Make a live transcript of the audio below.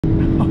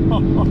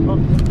Coming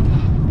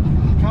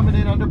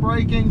in under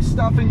braking,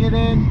 stuffing it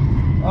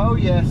in. Oh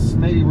yes,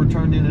 maybe we're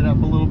turning it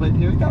up a little bit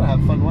here. You gotta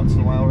have fun once in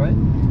a while, right?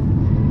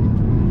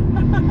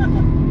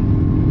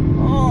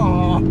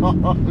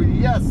 Oh,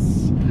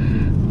 yes.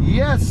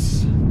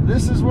 Yes,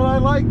 this is what I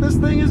like. This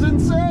thing is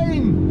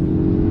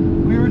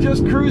insane. We were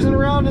just cruising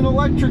around in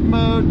electric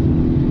mode,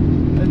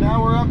 and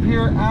now we're up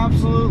here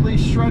absolutely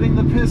shredding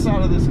the piss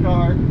out of this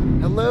car.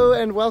 Hello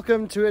and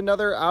welcome to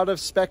another Out of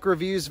Spec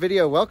Reviews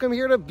video. Welcome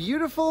here to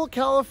beautiful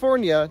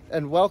California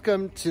and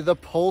welcome to the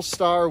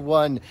Polestar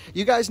 1.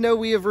 You guys know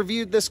we have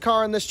reviewed this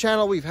car on this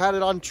channel. We've had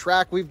it on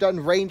track. We've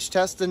done range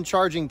tests and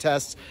charging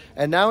tests.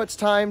 And now it's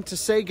time to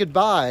say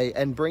goodbye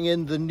and bring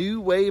in the new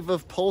wave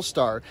of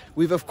Polestar.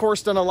 We've of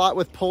course done a lot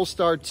with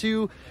Polestar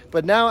 2,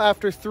 but now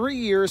after 3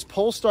 years,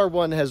 Polestar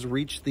 1 has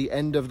reached the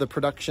end of the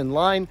production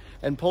line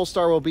and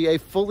Polestar will be a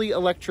fully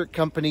electric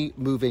company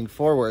moving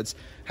forwards.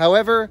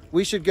 However,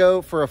 we should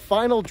go for a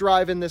final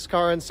drive in this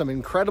car on some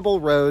incredible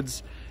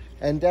roads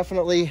and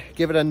definitely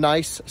give it a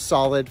nice,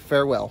 solid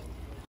farewell.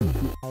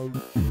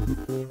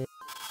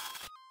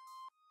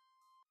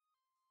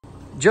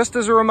 Just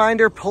as a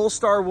reminder,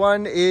 Polestar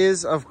 1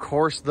 is, of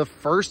course, the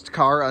first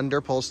car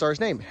under Polestar's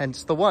name,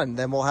 hence the 1.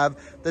 Then we'll have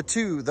the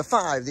 2, the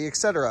 5, the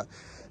etc.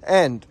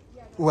 And,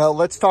 well,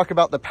 let's talk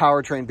about the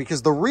powertrain,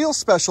 because the real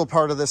special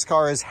part of this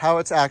car is how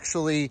it's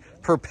actually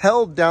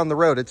propelled down the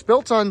road. It's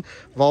built on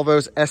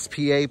Volvo's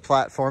SPA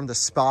platform, the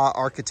SPA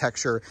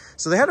architecture.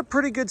 So they had a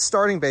pretty good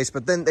starting base,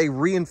 but then they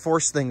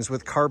reinforced things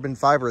with carbon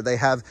fiber. They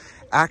have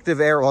active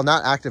aero, well,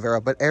 not active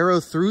aero, but aero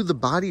through the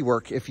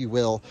bodywork, if you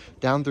will,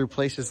 down through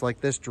places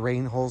like this,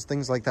 drain holes,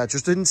 things like that.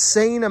 Just an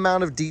insane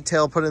amount of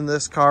detail put in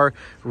this car.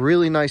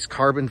 Really nice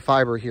carbon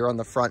fiber here on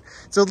the front.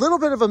 It's a little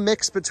bit of a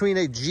mix between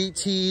a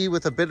GT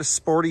with a bit of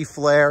sporty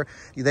flair.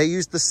 They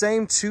used the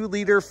same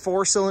 2-liter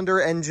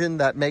 4-cylinder engine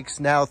that makes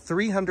now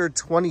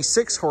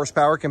 326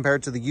 horsepower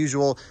compared to the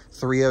usual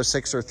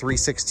 306 or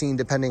 316,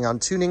 depending on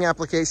tuning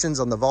applications.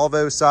 On the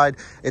Volvo side,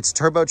 it's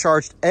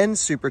turbocharged and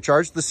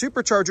supercharged. The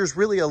supercharger is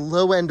really a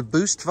low-end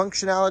boost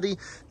functionality.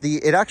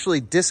 It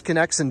actually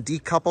disconnects and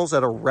decouples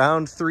at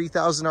around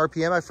 3,000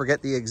 RPM. I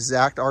forget the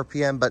exact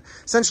RPM, but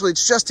essentially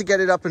it's just to get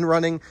it up and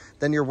running.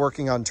 Then you're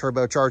working on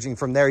turbocharging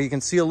from there. You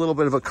can see a little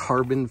bit of a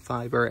carbon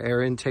fiber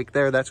air intake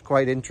there. That's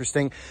quite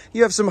interesting.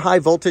 You have some high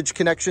voltage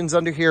connections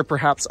under here,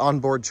 perhaps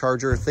onboard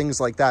charger, things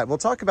like that. We'll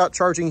talk about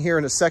charging here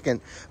in a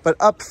second, but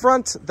up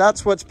front,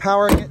 that's what's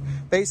powering it.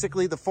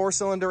 Basically, the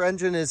 4-cylinder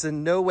engine is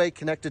in no way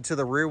connected to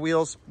the rear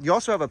wheels. You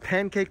also have a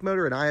pancake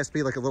motor, an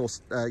ISP, like a little,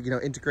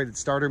 integrated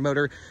starter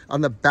motor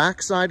on the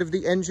back side of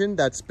the engine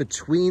that's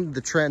between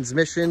the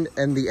transmission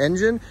and the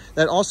engine.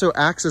 That also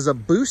acts as a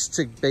boost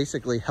to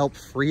basically help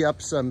free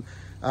up some,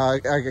 I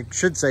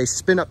should say,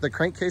 spin up the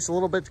crankcase a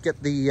little bit to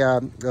get the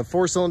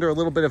 4-cylinder a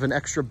little bit of an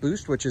extra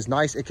boost, which is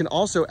nice. It can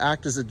also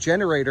act as a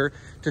generator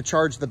to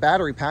charge the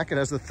battery pack. It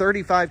has the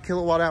 35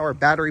 kilowatt hour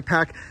battery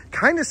pack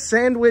kind of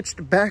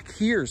sandwiched back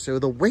here, so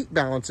the weight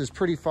balance is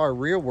pretty far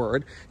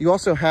rearward. You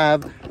also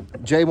have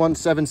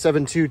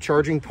J1772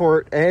 charging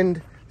port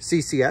and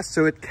CCS,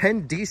 so it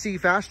can DC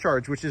fast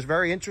charge, which is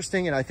very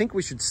interesting, and I think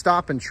we should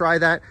stop and try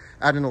that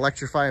at an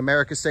Electrify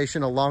America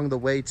station along the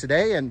way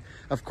today. And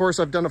of course,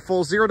 I've done a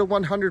full 0 to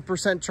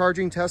 100%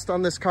 charging test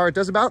on this car. It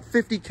does about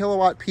 50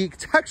 kilowatt peak.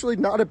 It's actually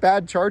not a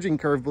bad charging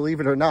curve, believe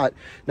it or not.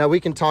 Now we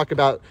can talk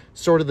about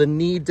sort of the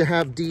need to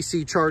have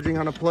DC charging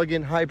on a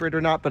plug-in hybrid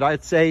or not, but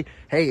I'd say,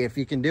 hey, if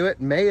you can do it,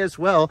 may as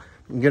well.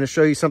 I'm going to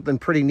show you something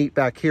pretty neat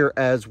back here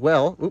as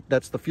well. Oop,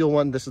 that's the fuel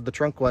one. This is the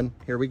trunk one.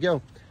 Here we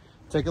go.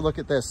 Take a look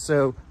at this.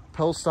 So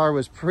Polestar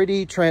was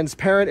pretty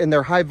transparent in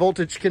their high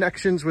voltage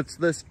connections with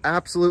this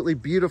absolutely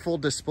beautiful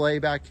display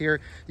back here.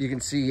 You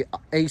can see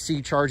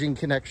AC charging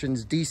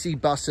connections,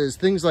 DC buses,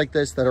 things like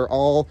this that are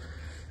all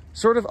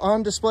sort of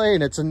on display,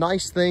 and it's a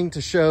nice thing to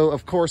show.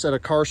 Of course, at a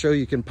car show,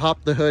 you can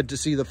pop the hood to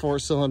see the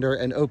 4-cylinder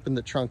and open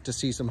the trunk to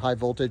see some high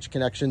voltage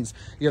connections.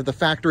 You have the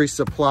factory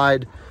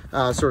supplied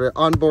sort of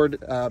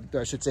onboard,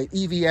 I should say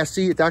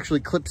EVSE. It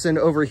actually clips in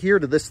over here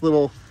to this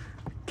little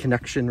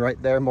connection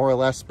right there, more or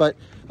less. But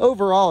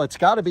overall, it's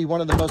got to be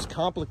one of the most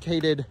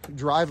complicated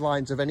drive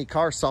lines of any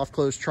car. Soft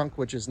closed trunk,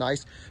 which is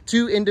nice.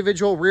 2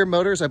 individual rear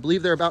motors. I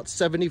believe they're about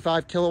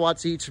 75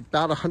 kilowatts each,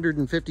 about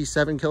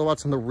 157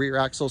 kilowatts on the rear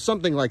axle,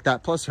 something like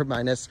that, plus or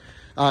minus.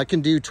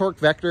 Can do torque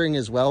vectoring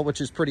as well,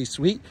 which is pretty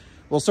sweet.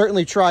 We'll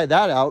certainly try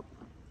that out.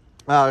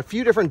 A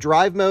few different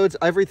drive modes,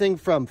 everything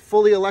from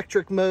fully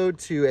electric mode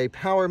to a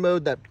power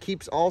mode that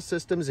keeps all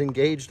systems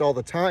engaged all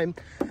the time.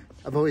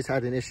 I've always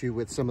had an issue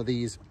with some of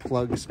these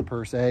plugs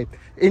per se.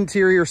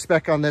 Interior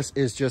spec on this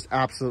is just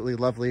absolutely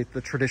lovely.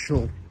 The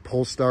traditional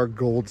Polestar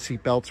gold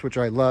seat belts, which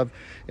I love.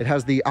 It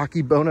has the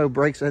Akibono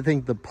brakes. I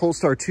think the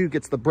Polestar 2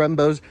 gets the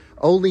Brembo's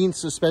Olean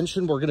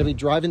suspension. We're going to be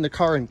driving the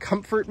car in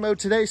comfort mode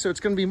today, so it's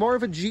going to be more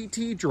of a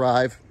GT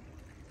drive.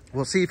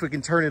 We'll see if we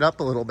can turn it up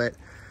a little bit.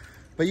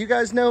 But you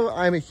guys know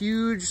I'm a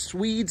huge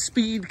Swede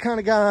speed kind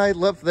of guy.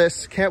 Love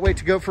this. Can't wait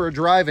to go for a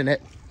drive in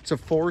it. It's a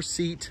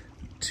 4-seat,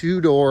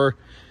 2-door,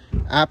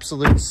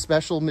 absolute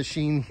special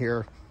machine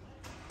here.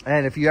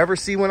 And if you ever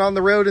see one on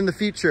the road in the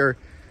future,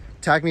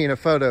 tag me in a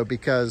photo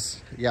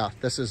because, yeah,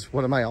 this is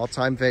one of my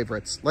all-time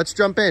favorites. Let's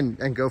jump in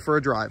and go for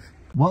a drive.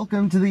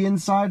 Welcome to the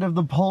inside of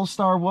the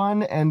Polestar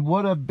 1, and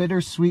what a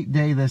bittersweet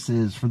day this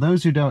is. For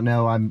those who don't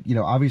know, I'm,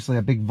 obviously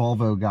a big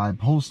Volvo guy.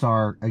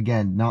 Polestar,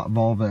 again, not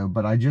Volvo,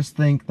 but I just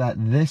think that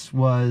this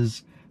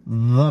was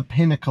the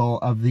pinnacle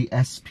of the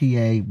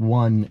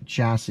SPA1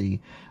 chassis.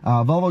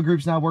 Volvo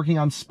Group's now working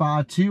on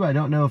SPA 2. I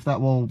don't know if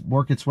that will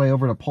work its way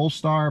over to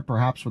Polestar,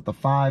 perhaps with the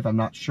 5, I'm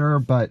not sure,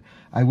 but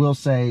I will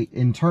say,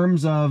 in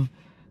terms of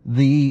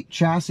the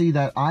chassis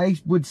that I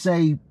would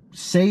say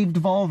saved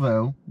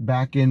Volvo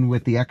back in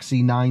with the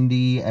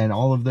XC90 and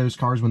all of those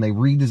cars when they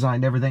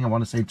redesigned everything, I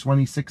want to say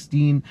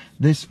 2016,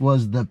 this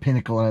was the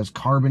pinnacle. It has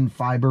carbon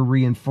fiber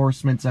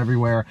reinforcements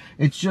everywhere.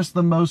 It's just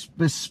the most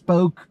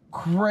bespoke,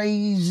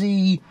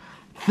 crazy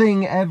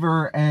thing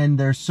ever, and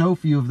there's so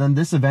few of them.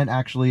 This event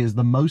actually is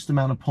the most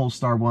amount of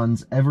Polestar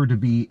 1s ever to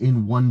be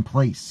in one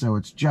place, so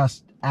it's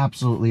just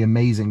absolutely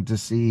amazing to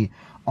see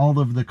all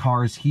of the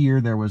cars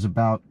here. There was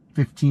about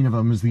 15 of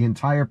them, is the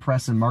entire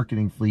press and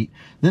marketing fleet.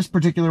 This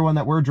particular one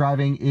that we're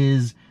driving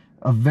is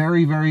a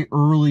very, very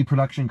early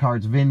production car.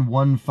 It's VIN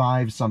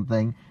 15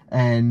 something,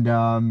 and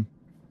or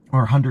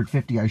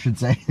 150, I should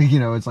say.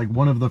 It's like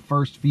one of the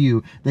first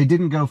few. They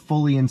didn't go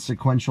fully in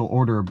sequential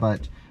order,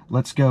 but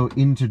let's go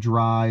into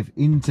drive,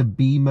 into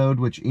B mode,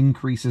 which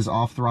increases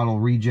off throttle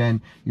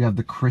regen. You have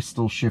the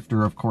crystal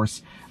shifter, of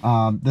course.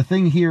 The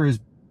thing here is,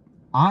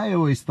 I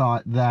always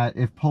thought that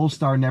if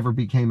Polestar never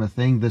became a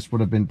thing, this would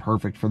have been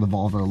perfect for the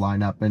Volvo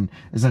lineup, and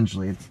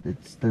essentially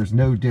there's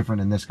no different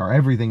in this car.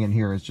 Everything in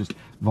here is just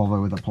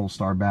Volvo with a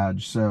Polestar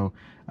badge. So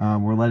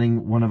we're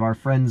letting one of our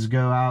friends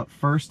go out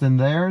first in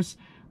theirs.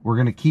 We're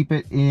going to keep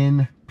it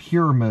in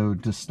pure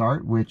mode to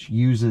start, which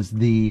uses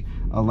the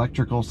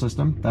electrical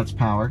system. That's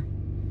power.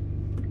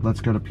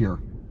 Let's go to pure.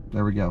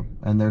 There we go.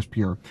 And there's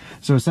pure.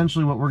 So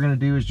essentially what we're going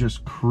to do is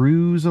just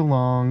cruise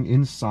along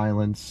in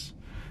silence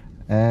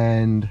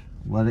and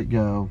let it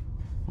go.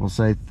 We'll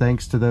say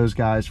thanks to those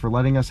guys for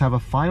letting us have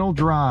a final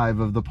drive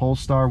of the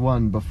Polestar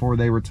 1 before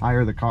they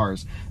retire the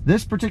cars.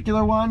 This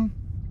particular one,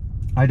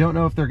 I don't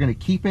know if they're going to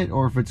keep it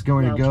or if it's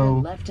going to go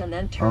left and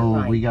then turn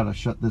right. We got to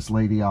shut this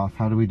lady off.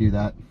 How do we do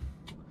that?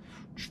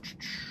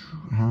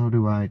 How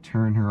do I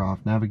turn her off?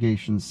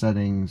 Navigation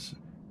settings,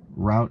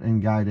 route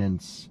and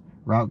guidance,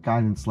 route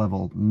guidance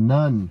level,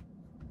 none.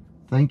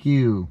 Thank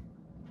you.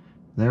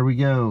 There we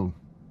go.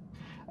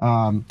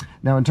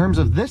 Now in terms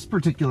of this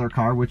particular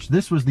car, which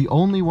this was the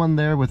only one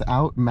there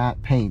without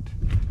matte paint,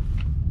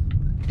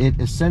 it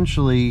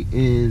essentially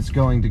is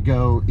going to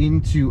go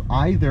into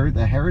either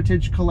the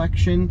Heritage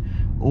Collection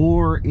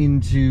or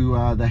into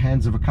the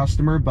hands of a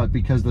customer, but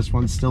because this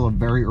one's still a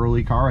very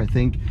early car, I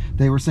think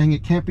they were saying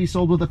it can't be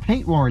sold with a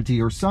paint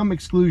warranty or some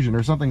exclusion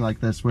or something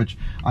like this, which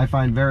I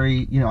find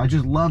very, I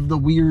just love the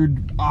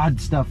weird,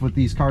 odd stuff with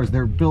these cars.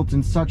 They're built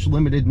in such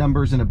limited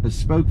numbers in a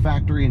bespoke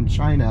factory in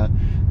China,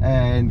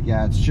 and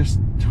yeah, it's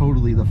just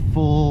totally the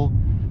full,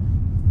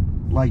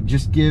 like,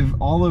 just give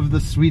all of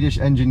the Swedish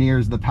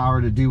engineers the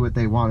power to do what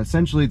they want.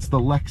 Essentially, it's the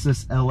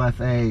Lexus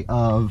LFA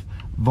of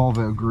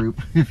Volvo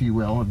Group, if you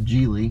will, of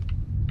Geely.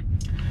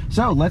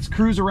 So let's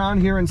cruise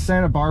around here in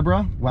Santa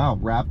Barbara. Wow,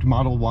 wrapped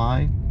Model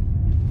Y.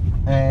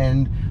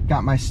 And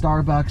got my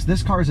Starbucks.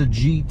 This car is a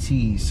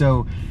GT.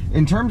 So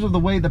in terms of the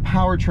way the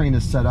powertrain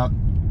is set up,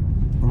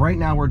 right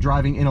now we're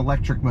driving in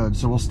electric mode.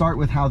 So we'll start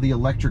with how the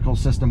electrical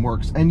system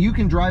works. And you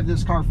can drive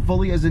this car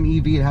fully as an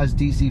EV. It has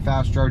DC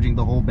fast charging,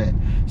 the whole bit.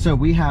 So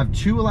we have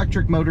 2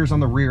 electric motors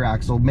on the rear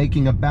axle,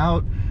 making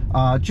about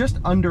just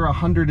under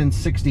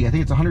 160, I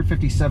think it's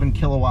 157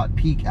 kilowatt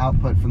peak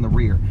output from the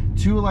rear.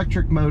 2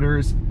 electric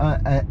motors,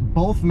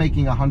 both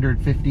making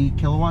 150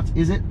 kilowatts,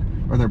 is it?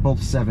 Or they're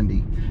both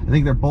 70. I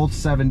think they're both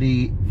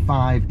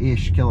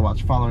 75-ish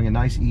kilowatts, following a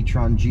nice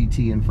e-tron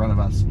GT in front of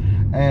us.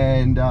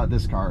 And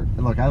this car,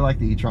 look, I like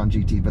the e-tron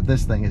GT, but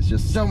this thing is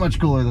just so much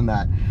cooler than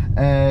that.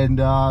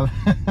 And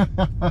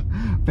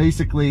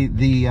basically,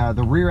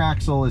 the rear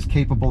axle is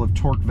capable of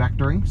torque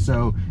vectoring,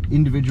 so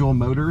individual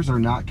motors are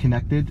not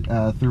connected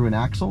through an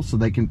axle, so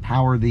they can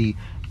power the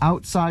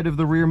outside of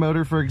the rear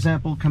motor, for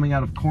example, coming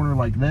out of corner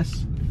like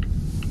this.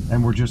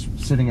 And we're just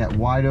sitting at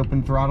wide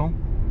open throttle.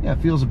 Yeah, it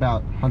feels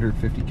about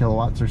 150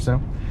 kilowatts or so.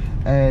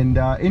 And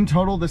in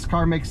total, this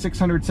car makes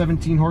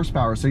 617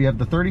 horsepower. So you have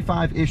the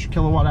 35-ish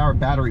kilowatt hour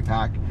battery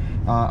pack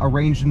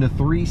arranged into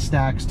 3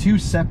 stacks, 2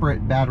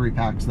 separate battery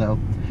packs though.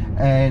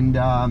 And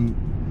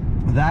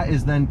that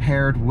is then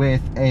paired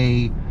with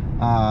a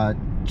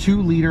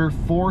 2-liter,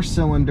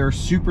 4-cylinder,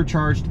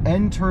 supercharged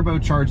and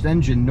turbocharged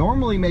engine,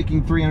 normally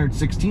making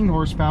 316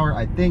 horsepower,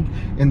 I think,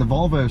 in the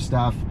Volvo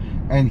stuff.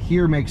 and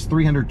here makes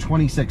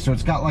 326. So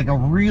it's got like a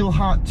real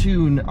hot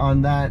tune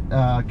on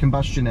that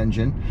combustion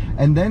engine.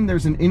 And then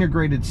there's an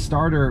integrated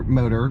starter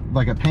motor,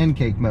 like a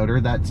pancake motor,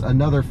 that's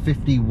another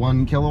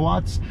 51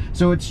 kilowatts.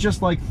 So it's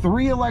just like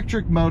 3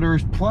 electric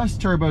motors plus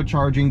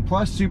turbocharging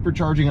plus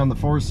supercharging on the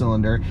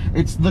 4-cylinder.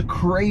 It's the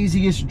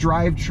craziest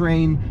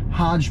drivetrain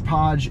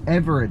hodgepodge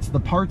ever. It's the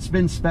parts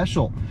bin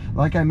special.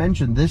 Like I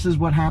mentioned, this is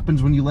what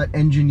happens when you let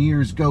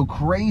engineers go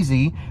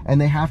crazy and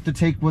they have to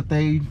take what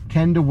they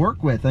can to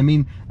work with. I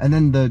mean, and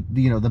then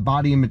the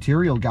body and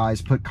material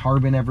guys put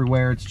carbon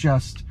everywhere. It's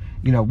just,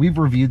 you know, we've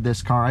reviewed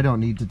this car. I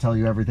don't need to tell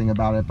you everything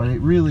about it, but it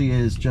really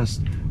is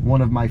just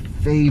one of my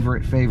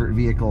favorite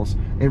vehicles.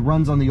 It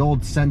runs on the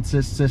old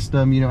Census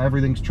system. You know,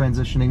 everything's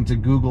transitioning to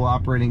Google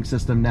operating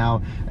system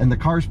now, and the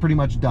car's pretty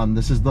much done.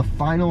 This is the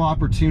final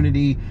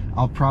opportunity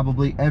I'll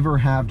probably ever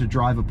have to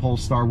drive a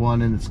Polestar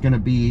 1, and it's going to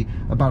be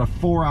about a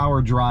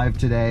 4-hour drive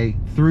today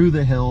through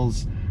the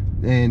hills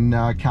in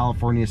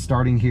California,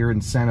 starting here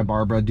in Santa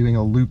Barbara, doing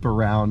a loop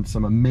around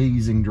some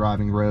amazing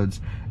driving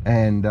roads,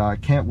 and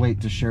can't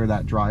wait to share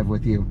that drive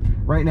with you.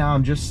 Right now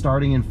I'm just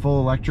starting in full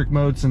electric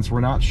mode since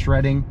we're not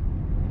shredding,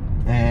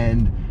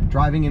 and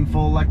driving in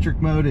full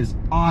electric mode is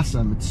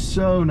awesome. It's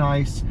so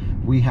nice.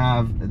 We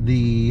have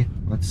the,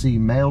 let's see,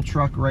 mail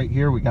truck right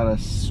here. We got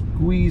to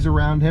squeeze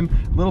around him.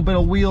 A little bit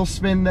of wheel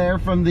spin there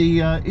from the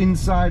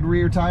inside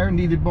rear tire.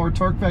 Needed more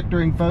torque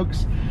vectoring,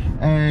 folks.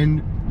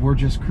 And we're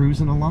just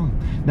cruising along.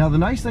 Now, the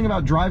nice thing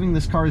about driving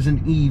this car as an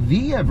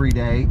EV every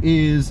day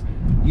is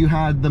you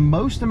had the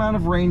most amount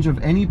of range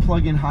of any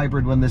plug-in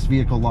hybrid when this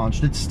vehicle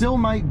launched. It still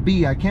might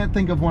be. I can't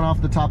think of one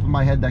off the top of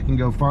my head that can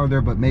go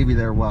farther, but maybe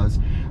there was.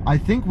 I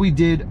think we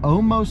did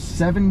almost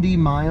 70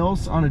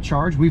 miles on a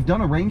charge. We've done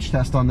a range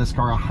test on this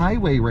car, a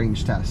highway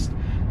range test,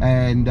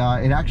 and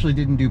it actually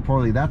didn't do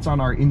poorly. That's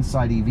on our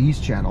Inside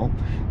EVs channel.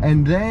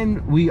 And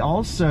then we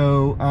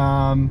also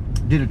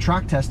did a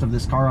track test of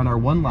this car on our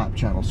One Lap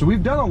channel. So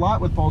we've done a lot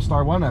with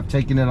Polestar 1. I've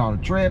taken it on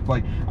a trip.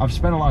 Like, I've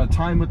spent a lot of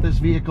time with this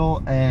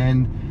vehicle,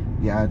 and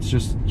yeah, it's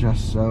just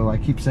so, I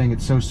keep saying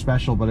it's so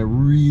special, but it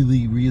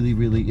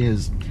really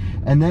is.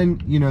 And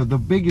then, you know, the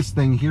biggest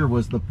thing here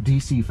was the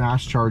DC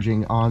fast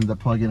charging on the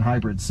plug-in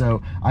hybrid.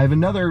 So I have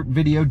another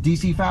video,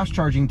 DC fast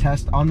charging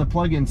test on the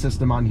plug-in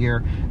system on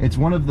here. It's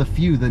one of the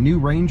few. The new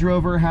Range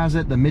Rover has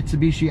it, the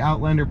Mitsubishi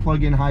Outlander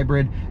plug-in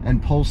hybrid,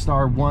 and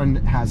Polestar 1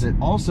 has it.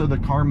 Also, the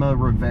Karma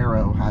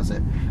Revero has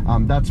it.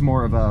 That's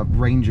more of a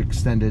range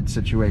extended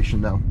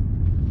situation though.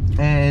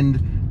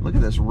 And look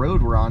at this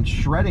road we're on,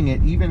 shredding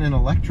it even in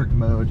electric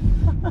mode.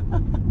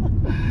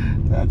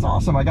 That's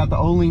awesome. I got the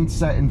Olin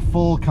set in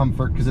full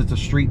comfort because it's a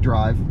street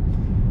drive.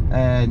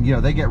 And, you know,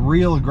 they get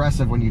real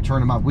aggressive when you turn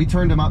them up. We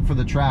turned them up for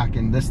the track,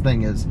 and this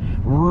thing is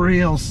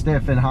real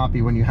stiff and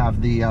hoppy when you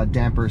have the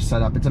dampers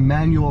set up. It's a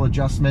manual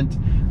adjustment,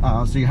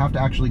 so you have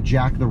to actually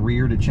jack the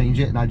rear to change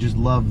it, and I just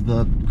love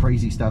the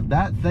crazy stuff.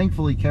 That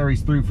thankfully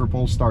carries through for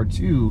Polestar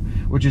 2,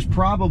 which is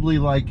probably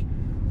like,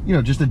 you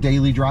know, just a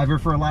daily driver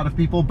for a lot of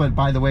people. But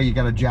by the way, you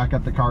got to jack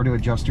up the car to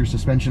adjust your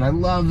suspension. I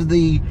love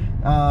the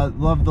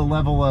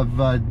level of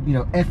you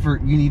know,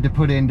 effort you need to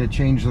put in to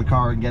change the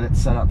car and get it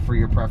set up for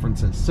your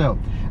preferences. So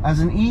as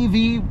an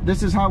EV,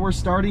 this is how we're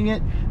starting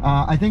it.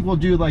 I think we'll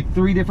do like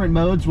 3 different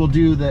modes. We'll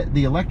do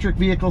the electric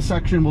vehicle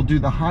section, we'll do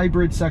the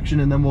hybrid section,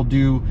 and then we'll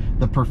do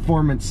the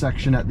performance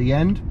section at the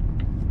end,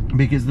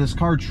 because this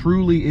car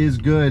truly is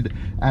good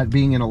at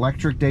being an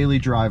electric daily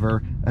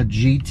driver, a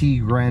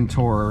GT Grand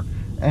Tourer.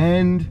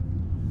 And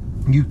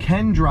you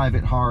can drive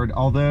it hard,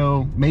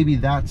 although maybe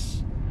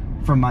that's,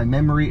 from my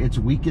memory, its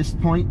weakest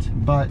point,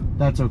 but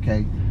that's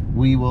okay.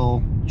 We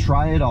will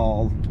try it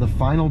all, the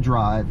final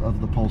drive of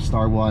the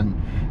Polestar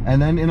 1.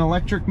 And then in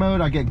electric mode,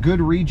 I get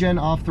good regen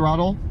off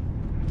throttle.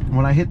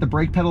 When I hit the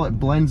brake pedal, it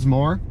blends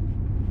more.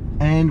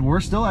 And we're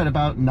still at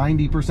about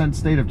 90%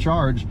 state of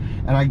charge,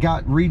 and I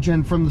got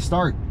regen from the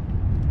start.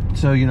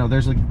 So, you know,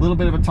 there's a little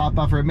bit of a top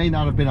buffer. It may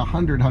not have been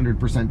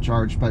 100%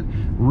 charged, but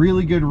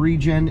really good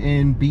regen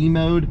in B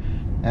mode.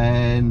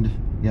 And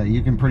yeah,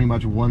 you can pretty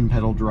much one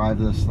pedal drive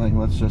this thing.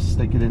 Let's just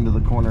stick it into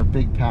the corner,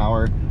 big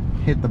power,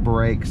 hit the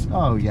brakes.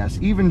 Oh yes,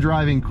 even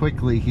driving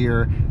quickly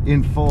here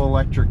in full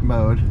electric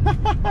mode.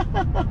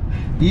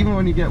 Even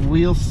when you get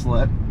wheel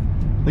slip,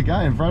 the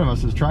guy in front of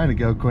us is trying to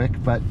go quick,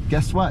 but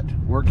guess what?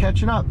 We're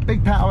catching up.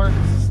 Big power,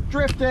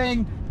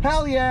 drifting,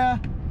 hell yeah.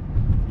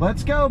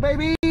 Let's go,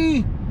 baby.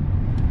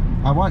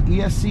 I want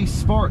ESC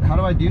Sport. How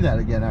do I do that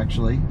again,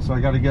 actually? So I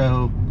got to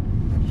go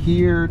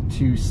here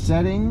to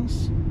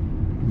settings.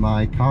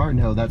 My car.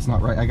 No, that's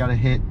not right. I got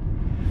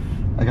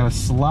to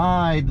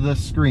slide the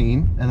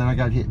screen, and then I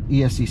got to hit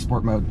ESC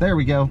Sport mode. There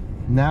we go.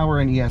 Now we're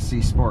in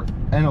ESC Sport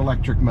and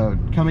electric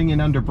mode. Coming in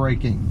under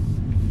braking.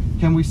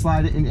 Can we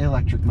slide it in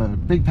electric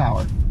mode? Big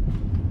power.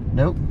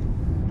 Nope.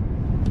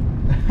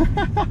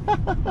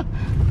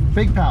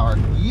 Big power.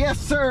 Yes,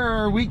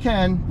 sir. We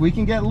can. We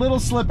can get little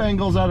slip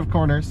angles out of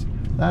corners.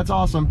 That's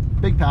awesome.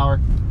 Big power.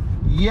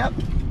 Yep.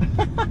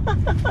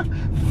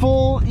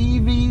 Full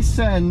EV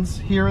sends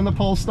here in the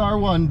Polestar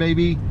 1,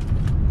 baby.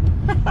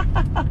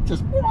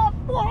 Just whop,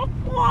 whop,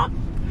 whop.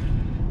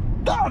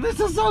 Oh, this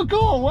is so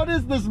cool. What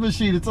is this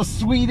machine? It's a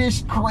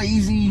Swedish,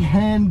 crazy,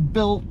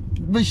 hand-built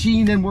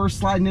machine, and we're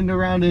sliding it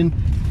around in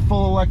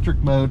full electric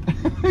mode.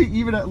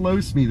 Even at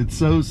low speed, it's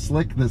so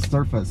slick, this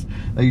surface,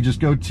 that you just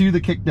go to the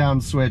kick down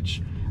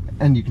switch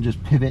and you can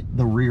just pivot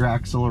the rear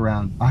axle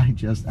around. I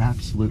just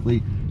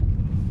absolutely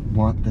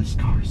want this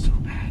car so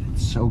bad.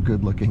 It's so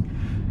good looking.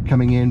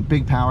 Coming in,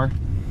 big power.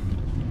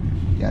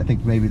 Yeah, I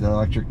think maybe the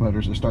electric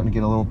motors are starting to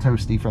get a little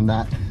toasty from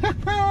that.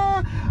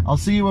 I'll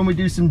see you when we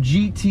do some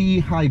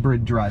GT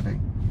hybrid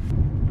driving.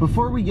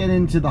 Before we get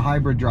into the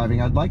hybrid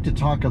driving, I'd like to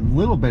talk a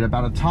little bit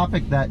about a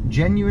topic that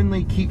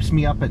genuinely keeps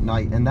me up at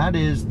night, and that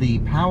is the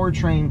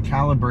powertrain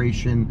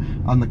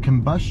calibration on the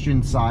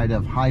combustion side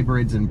of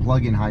hybrids and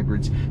plug-in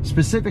hybrids,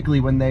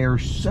 specifically when they are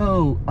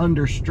so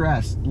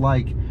understressed,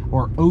 like,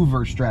 or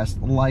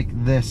overstressed, like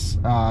this,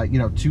 you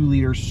know,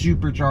 2-liter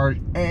supercharged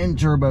and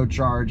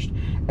turbocharged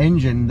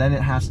engine. Then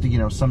it has to, you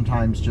know,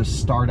 sometimes just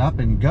start up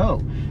and go.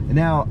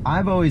 Now,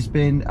 I've always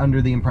been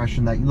under the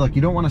impression that, look,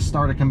 you don't want to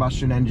start a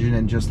combustion engine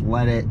and just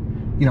let it,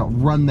 you know,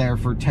 run there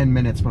for 10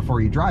 minutes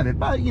before you drive it.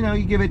 But, you know,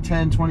 you give it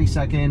 10, 20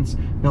 seconds,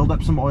 build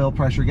up some oil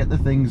pressure, get the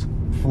things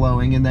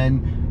flowing, and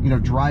then, you know,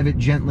 drive it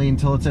gently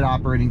until it's at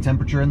operating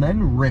temperature, and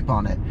then rip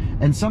on it.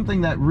 And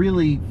something that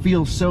really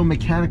feels so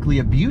mechanically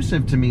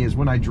abusive to me is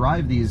when I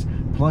drive these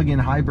plug-in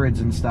hybrids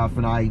and stuff,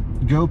 and I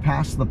go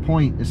past the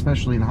point,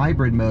 especially in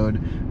hybrid mode,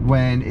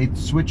 when it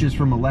switches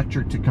from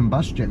electric to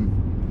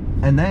combustion.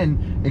 And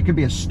then it could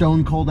be a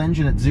stone cold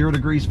engine at 0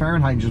 degrees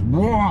Fahrenheit and just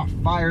whoa,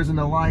 fires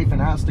into life and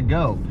has to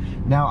go.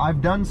 Now,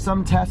 I've done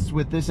some tests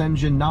with this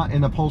engine, not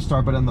in the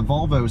Polestar, but on the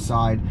Volvo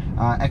side,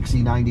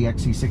 XC90,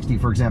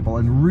 XC60, for example,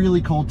 in really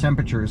cold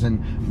temperatures,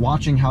 and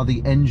watching how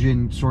the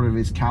engine sort of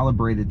is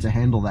calibrated to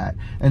handle that.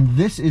 And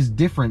this is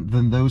different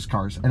than those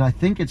cars. And I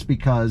think it's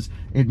because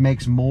it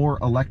makes more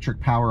electric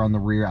power on the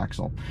rear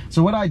axle.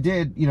 So what I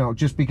did, you know,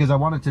 just because I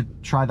wanted to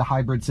try the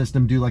hybrid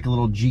system, do like a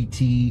little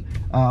GT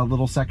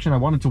little section, I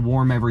wanted to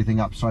warm everything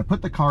up. So I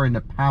put the car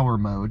into power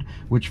mode,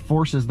 which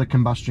forces the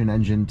combustion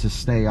engine to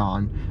stay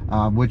on,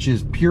 which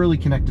is purely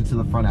connected to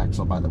the front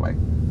axle, by the way.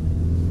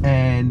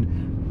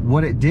 And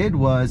what it did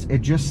was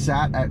it just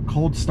sat at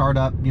cold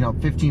startup, you know,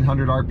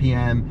 1500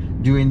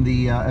 RPM, doing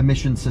the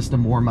emission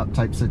system warm-up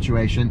type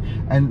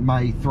situation, and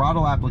my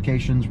throttle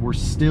applications were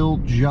still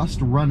just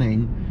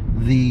running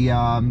the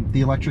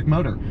electric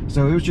motor.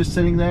 So it was just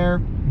sitting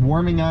there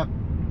warming up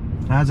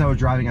as I was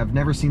driving. I've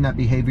never seen that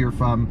behavior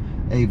from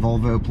a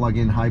Volvo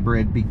plug-in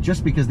hybrid,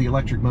 just because the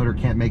electric motor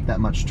can't make that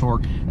much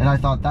torque. And I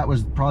thought that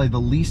was probably the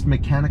least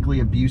mechanically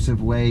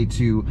abusive way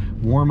to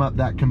warm up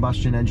that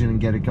combustion engine and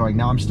get it going.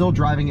 Now, I'm still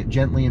driving it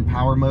gently in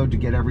power mode to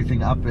get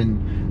everything up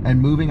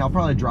and moving. I'll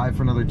probably drive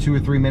for another 2 or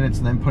 3 minutes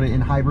and then put it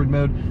in hybrid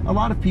mode. A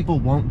lot of people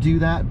won't do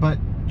that, but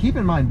keep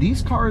in mind,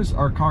 these cars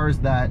are cars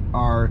that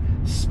are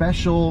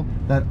special,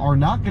 that are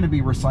not going to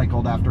be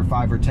recycled after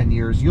 5 or 10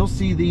 years. You'll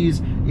see these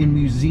in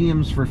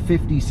museums for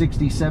 50,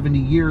 60, 70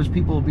 years.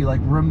 People will be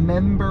like,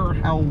 remember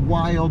how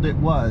wild it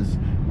was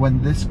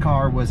when this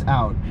car was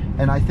out.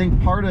 And I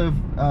think part of,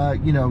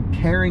 you know,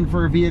 caring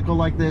for a vehicle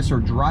like this or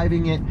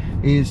driving it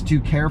is to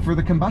care for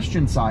the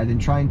combustion side and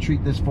try and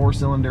treat this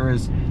 4-cylinder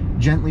as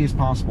gently as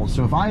possible.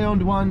 So if I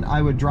owned one,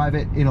 I would drive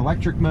it in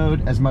electric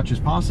mode as much as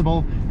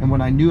possible. And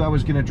when I knew I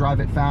was going to drive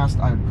it fast,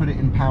 I would put it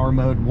in power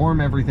mode,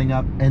 warm everything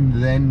up,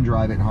 and then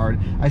drive it hard.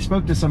 I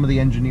spoke to some of the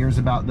engineers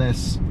about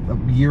this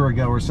a year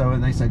ago or so,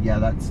 and they said, yeah,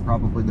 that's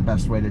probably the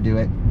best way to do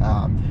it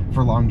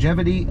for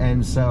longevity.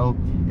 And so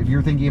if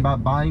you're thinking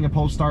about buying a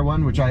Polestar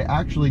 1, which I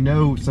actually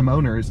know some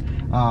owners,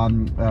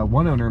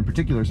 one owner in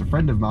particular is a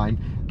friend of mine,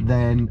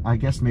 then I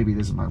guess maybe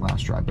this is my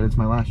last drive, but it's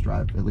my last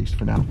drive, at least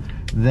for now.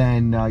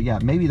 Then, yeah,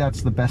 maybe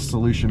that's the best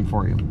solution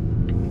for you.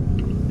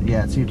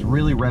 Yeah, see, it's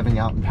really revving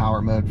out in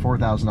power mode,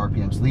 4,000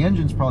 RPM. So the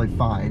engine's probably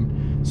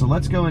fine. So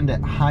let's go into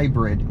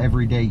hybrid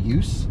everyday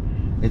use.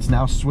 It's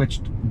now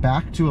switched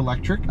back to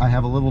electric. I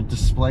have a little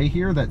display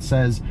here that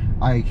says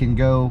I can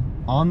go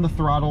on the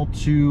throttle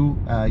to,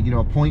 you know,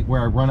 a point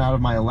where I run out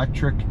of my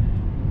electric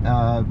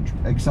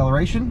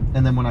acceleration.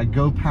 And then when I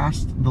go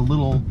past the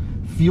little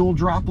fuel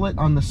droplet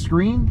on the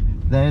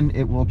screen, then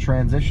it will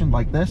transition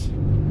like this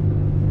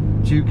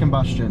to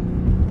combustion.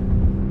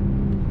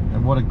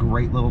 And what a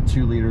great little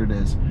 2-liter it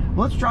is.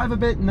 Well, let's drive a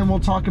bit and then we'll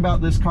talk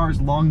about this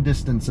car's long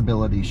distance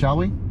ability, shall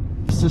we?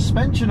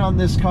 Suspension on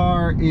this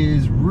car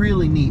is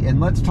really neat, and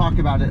let's talk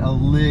about it a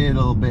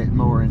little bit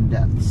more in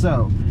depth.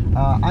 So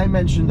I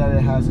mentioned that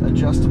it has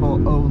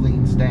adjustable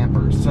O-leans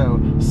dampers.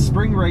 So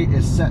spring rate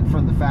is set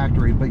from the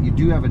factory, but you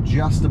do have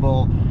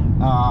adjustable,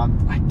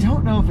 I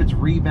don't know if it's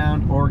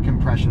rebound or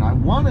compression. I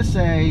want to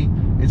say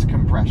it's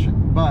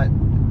compression, but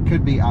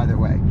could be either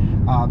way.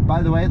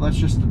 By the way, let's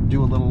just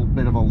do a little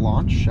bit of a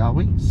launch, shall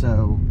we?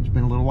 So it's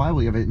been a little while.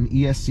 We have it in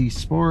ESC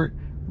Sport.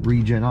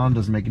 Regen on,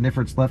 doesn't make a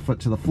difference. Left foot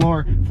to the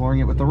floor,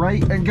 flooring it with the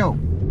right, and go.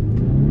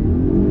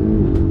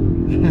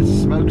 It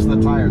smokes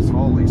the tires,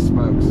 holy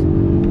smokes.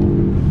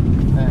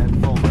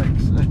 And full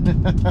brakes.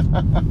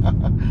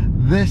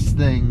 This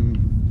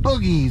thing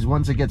boogies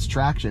once it gets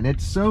traction.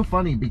 It's so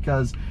funny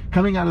because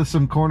coming out of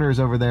some corners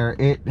over there,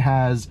 it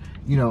has,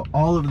 you know,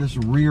 all of this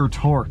rear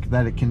torque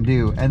that it can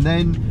do. And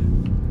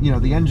then, you know,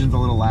 the engine's a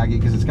little laggy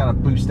because it's got to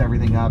boost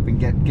everything up and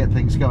get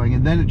things going.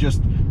 And then it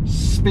just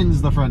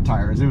spins the front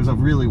tires. It was a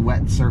really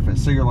wet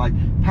surface. So you're like,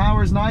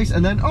 power's nice.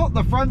 And then, oh,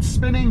 the front's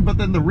spinning, but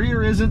then the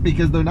rear isn't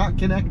because they're not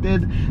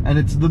connected. And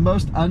it's the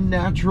most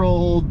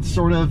unnatural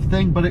sort of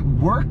thing, but it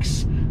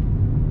works.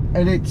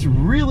 And it's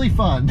really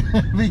fun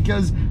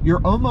because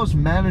you're almost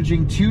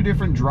managing two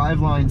different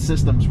driveline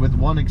systems with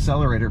one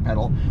accelerator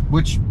pedal,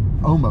 which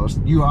almost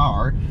you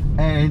are.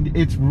 And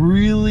it's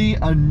really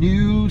a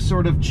new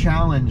sort of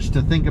challenge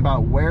to think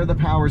about where the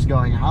power's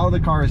going, how the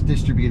car is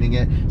distributing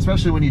it,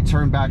 especially when you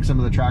turn back some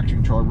of the traction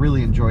control. I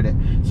really enjoyed it.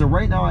 So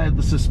right now I have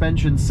the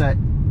suspension set,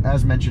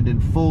 as mentioned,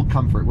 in full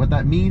comfort. What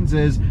that means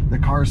is the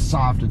car's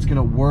soft, it's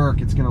gonna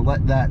work, it's gonna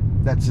let that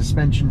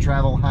suspension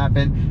travel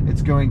happen,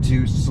 it's going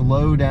to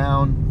slow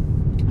down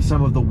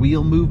some of the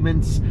wheel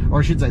movements, or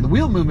I should say the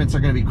wheel movements are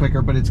going to be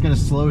quicker, but it's going to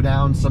slow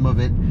down some of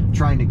it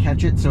trying to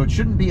catch it, so it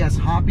shouldn't be as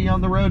hoppy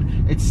on the road.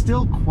 It's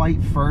still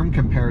quite firm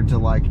compared to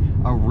like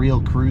a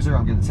real cruiser.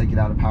 I'm going to take it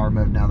out of power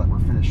mode now that we're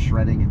finished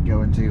shredding and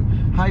go into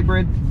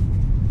hybrid,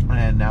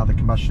 and now the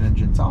combustion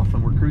engine's off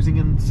and we're cruising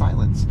in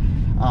silence.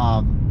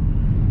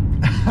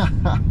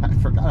 I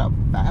forgot how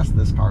fast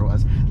this car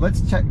was.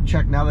 Let's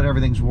check now that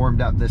everything's warmed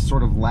up, this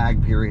sort of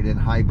lag period in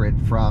hybrid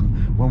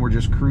from when we're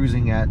just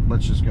cruising at,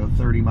 let's just go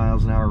 30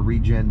 miles an hour,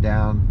 regen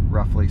down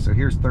roughly. So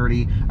here's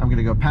 30. I'm going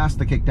to go past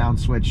the kick down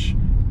switch.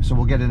 So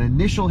we'll get an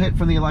initial hit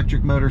from the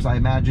electric motors, I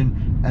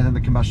imagine, and then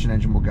the combustion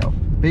engine will go.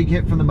 Big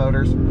hit from the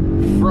motors.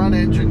 Front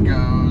engine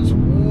goes.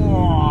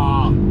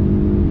 Whoa.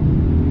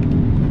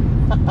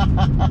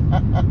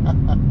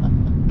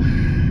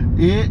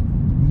 It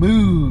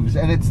moves,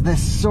 and it's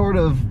this sort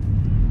of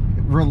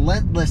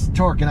relentless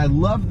torque. And I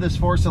love this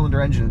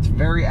 4-cylinder engine. It's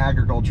very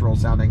agricultural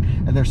sounding,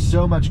 and there's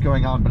so much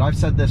going on. But I've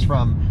said this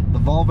from the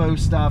Volvo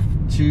stuff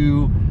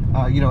to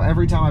you know,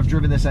 every time I've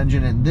driven this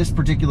engine, and this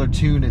particular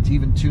tune, it's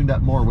even tuned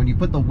up more. When you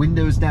put the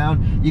windows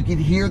down, you can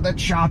hear the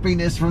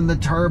choppiness from the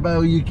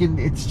turbo.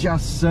 It's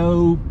just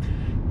so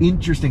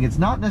interesting. It's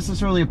not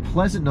necessarily a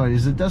pleasant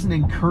noise. It doesn't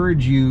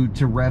encourage you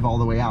to rev all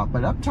the way out,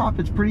 but up top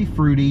it's pretty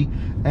fruity,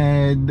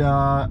 and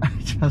I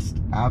just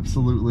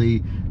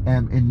absolutely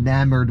am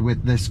enamored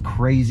with this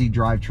crazy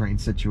drivetrain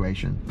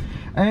situation.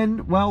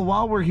 And well,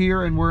 while we're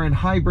here and we're in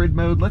hybrid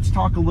mode, let's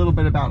talk a little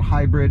bit about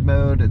hybrid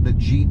mode and the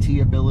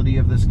GT ability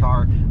of this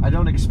car. I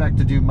don't expect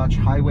to do much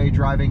highway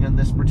driving on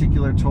this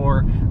particular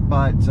tour,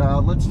 but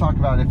let's talk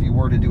about if you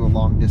were to do a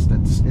long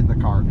distance in the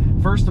car.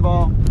 First of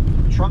all,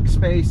 trunk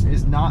space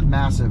is not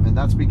massive, and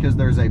that's because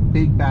there's a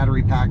big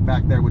battery pack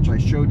back there, which I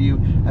showed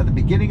you at the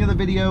beginning of the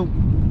video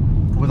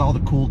with all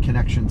the cool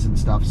connections and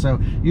stuff. So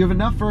you have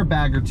enough for a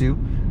bag or two.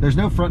 There's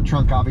no front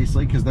trunk,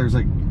 obviously, because there's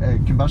a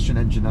combustion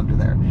engine under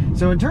there.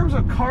 So in terms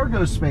of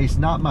cargo space,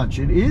 not much.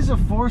 It is a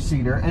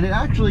 4-seater, and it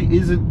actually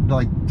isn't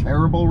like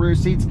terrible rear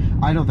seats.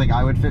 I don't think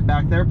I would fit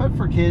back there, but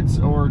for kids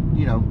or,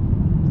 you know,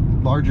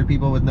 larger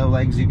people with no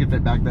legs, you can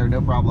fit back there,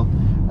 no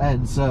problem.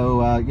 And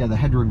so, yeah, the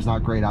headroom's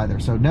not great either.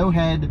 So no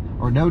head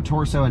or no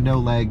torso and no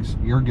legs,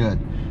 you're good.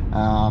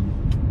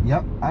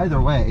 Yep,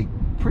 either way,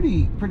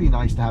 pretty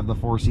nice to have the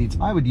 4 seats.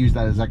 I would use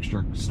that as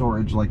extra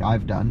storage like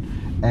I've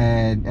done.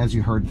 And as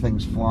you heard,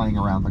 things flying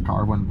around the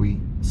car when we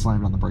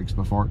slammed on the brakes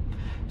before.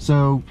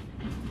 So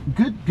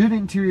good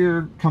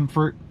interior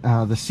comfort.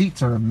 The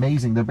seats are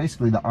amazing. They're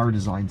basically the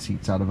R-Design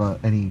seats out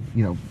of any,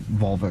 you know,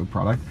 Volvo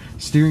product.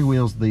 Steering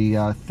wheel's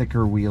the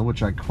thicker wheel,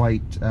 which I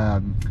quite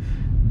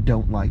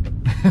don't like.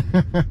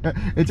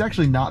 It's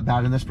actually not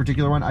bad in this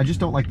particular one. I just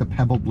don't like the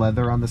pebbled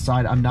leather on the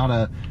side. I'm not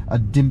a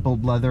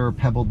dimpled leather or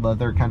pebbled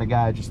leather kind of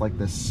guy. I just like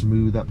this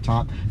smooth up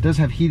top. It does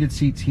have heated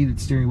seats, heated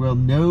steering wheel,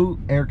 no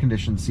air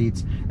conditioned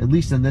seats, at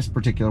least in this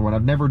particular one.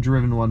 I've never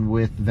driven one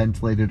with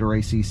ventilated or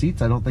AC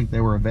seats. I don't think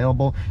they were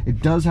available.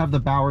 It does have the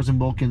Bowers &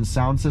 Wilkins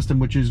sound system,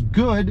 which is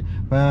good,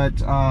 but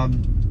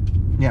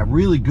yeah,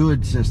 really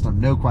good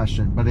system, no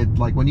question. But it,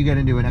 like, when you get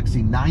into an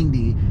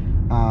XC90,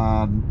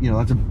 you know,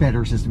 that's a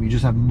better system. You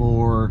just have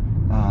more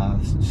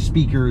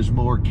speakers,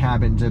 more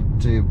cabin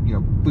to you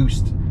know,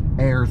 boost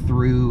air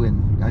through,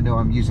 and I know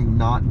I'm using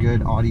not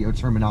good audio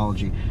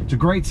terminology. It's a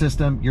great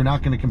system. You're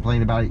not going to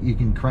complain about it. You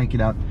can crank it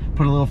up.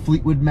 Put a little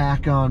Fleetwood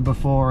Mac on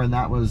before, and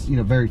that was, you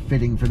know, very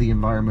fitting for the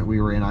environment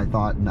we were in, I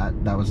thought, and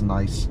that was a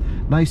nice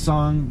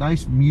song,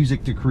 nice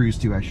music to cruise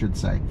to, I should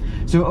say.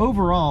 So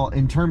overall,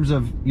 in terms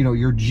of, you know,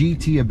 your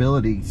GT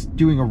abilities,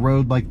 doing a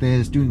road like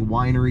this, doing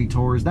winery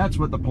tours, that's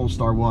what the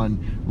Polestar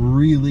 1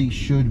 really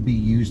should be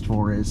used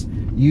for, is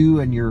you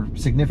and your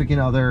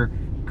significant other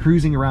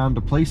cruising around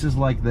to places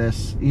like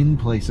this, in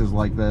places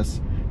like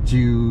this,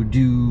 to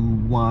do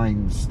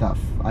wine stuff.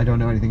 I don't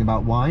know anything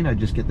about wine. I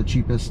just get the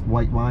cheapest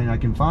white wine I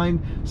can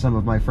find. Some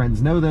of my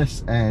friends know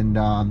this, and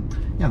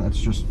yeah, it's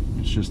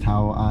just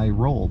how I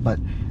roll. But,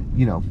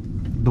 you know,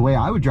 the way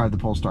I would drive the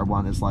Polestar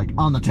 1 is like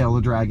on the tail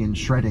of the dragon,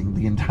 shredding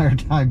the entire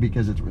time,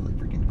 because it's really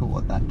freaking cool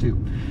at that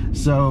too.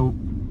 So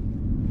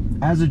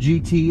as a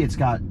GT, it's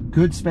got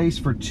good space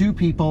for 2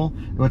 people.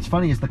 What's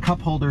funny is the cup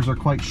holders are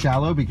quite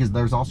shallow because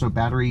there's also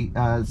battery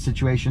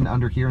situation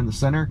under here in the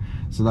center.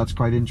 So that's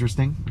quite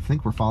interesting. I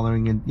think we're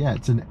following in, yeah,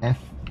 it's an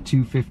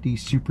F-250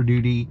 Super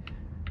Duty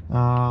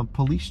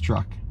police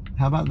truck.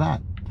 How about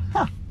that?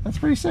 Huh, that's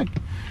pretty sick.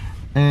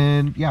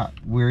 And yeah,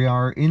 we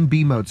are in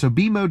B mode. So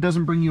B mode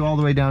doesn't bring you all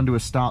the way down to a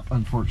stop,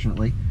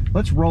 unfortunately.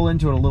 Let's roll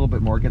into it a little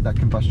bit more, get that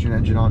combustion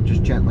engine on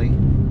just gently.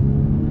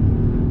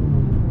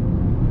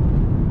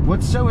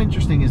 What's so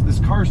interesting is this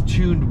car's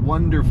tuned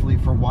wonderfully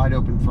for wide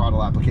open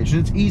throttle application.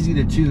 It's easy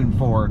to tune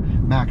for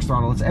max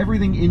throttle. It's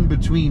everything in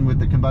between with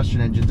the combustion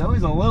engine. It's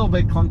always a little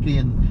bit clunky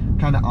and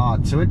kind of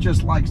odd. So it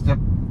just likes to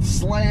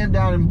slam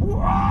down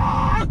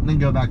and then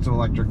go back to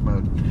electric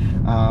mode.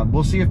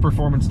 We'll see if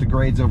performance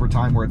degrades over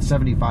time. We're at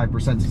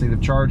 75% state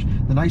of charge.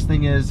 The nice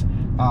thing is,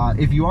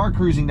 if you are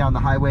cruising down the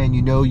highway and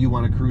you know you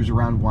want to cruise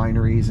around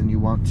wineries and you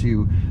want to,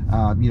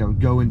 you know,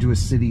 go into a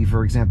city,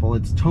 for example,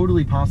 it's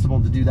totally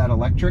possible to do that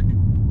electric.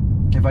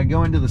 If I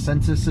go into the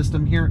Sensus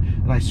system here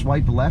and I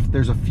swipe left,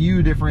 there's a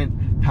few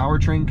different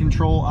powertrain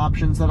control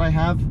options that I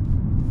have.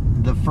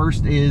 The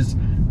first is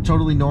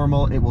totally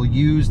normal. It will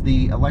use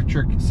the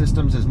electric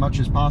systems as much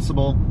as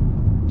possible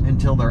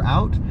until they're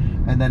out,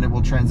 and then it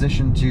will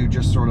transition to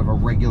just sort of a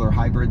regular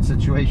hybrid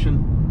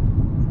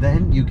situation.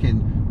 Then you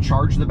can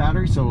charge the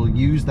battery, so it'll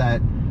use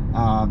that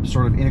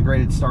sort of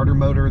integrated starter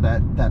motor,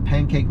 that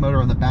pancake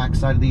motor on the back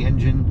side of the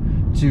engine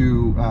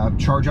to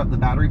charge up the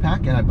battery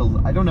pack. And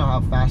I don't know how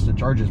fast it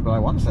charges, but I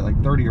want to say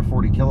like 30 or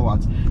 40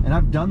 kilowatts. And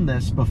I've done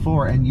this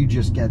before, and you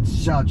just get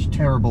such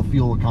terrible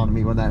fuel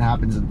economy when that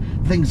happens,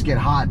 and things get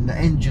hot and the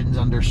engine's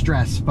under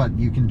stress. But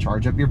you can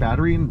charge up your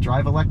battery and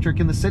drive electric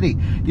in the city.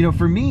 You know,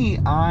 for me,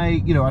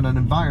 you know, on an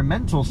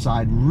environmental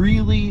side,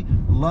 really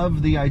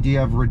love the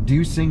idea of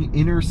reducing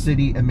inner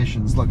city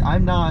emissions. Look,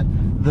 I'm not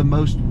the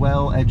most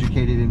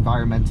well-educated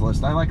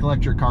environmentalist. I like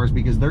electric cars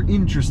because they're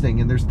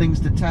interesting and there's things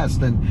to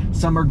test, and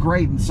some are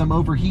great and some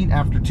overheat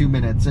after 2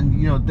 minutes,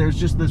 and you know, there's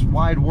just this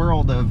wide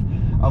world of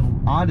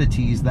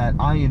oddities that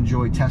I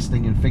enjoy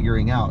testing and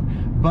figuring out.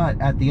 But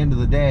at the end of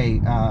the day,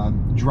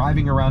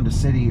 driving around a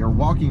city or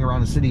walking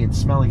around a city and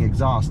smelling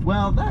exhaust,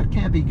 well, that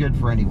can't be good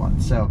for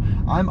anyone. So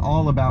I'm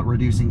all about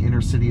reducing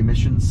inner city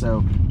emissions.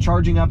 So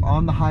charging up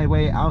on the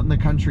highway, out in the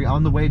country,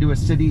 on the way to a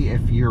city,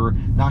 if you're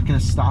not going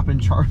to stop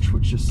and charge,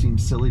 which just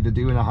seems silly to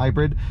do in a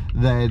hybrid,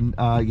 then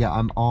yeah,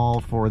 I'm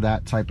all for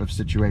that type of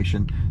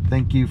situation.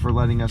 Thank you for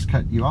letting us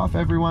cut you off,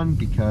 everyone,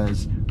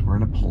 because we're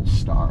in a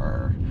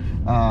Polestar.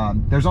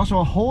 There's also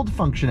a hold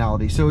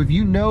functionality. So if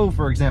you know,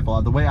 for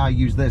example, the way I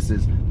use this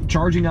is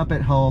charging up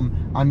at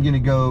home, I'm gonna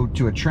go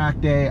to a track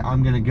day,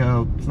 I'm gonna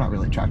go, it's not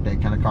really a track day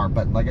kind of car,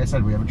 but like I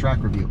said, we have a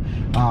track review.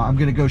 I'm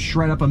gonna go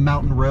shred up a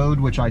mountain road,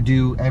 which I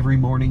do every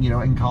morning, you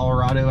know, in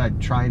Colorado. I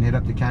try and hit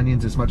up the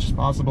canyons as much as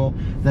possible.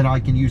 Then I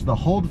can use the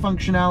hold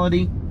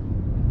functionality.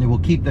 It will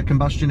keep the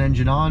combustion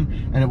engine on,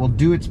 and it will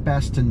do its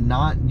best to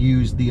not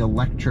use the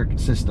electric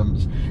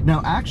systems.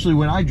 Now, actually,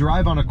 when I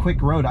drive on a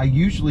quick road, I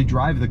usually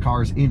drive the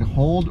cars in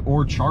hold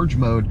or charge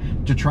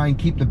mode to try and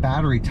keep the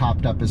battery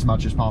topped up as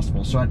much as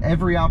possible. So at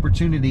every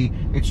opportunity,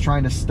 it's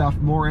trying to stuff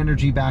more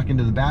energy back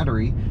into the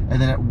battery,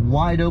 and then at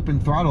wide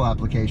open throttle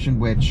application,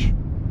 which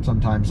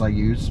sometimes I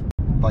use,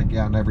 like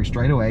on every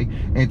straightaway,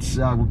 it's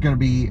going to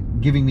be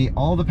giving me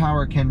all the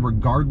power it can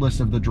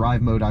regardless of the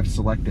drive mode I've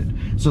selected.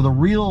 So the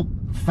real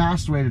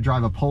fast way to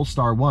drive a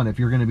Polestar 1, if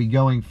you're going to be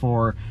going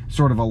for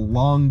sort of a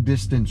long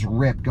distance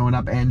rip, going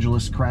up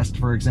Angeles Crest,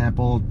 for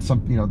example,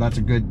 you know, that's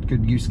a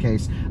good use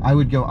case, I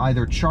would go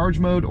either charge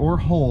mode or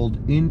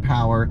hold in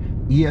power,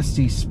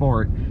 ESC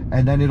Sport,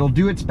 and then it'll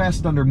do its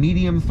best under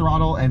medium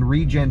throttle and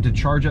regen to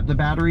charge up the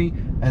battery,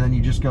 and then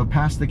you just go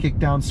past the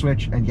kickdown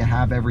switch and you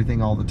have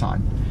everything all the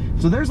time.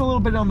 So there's a little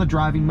bit on the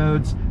driving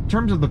modes. In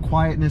terms of the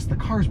quietness, the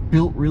car's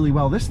built really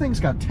well. This thing's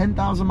got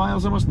 10,000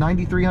 miles, almost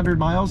 9,300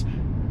 miles.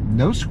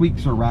 No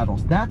squeaks or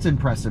rattles. That's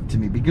impressive to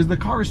me because the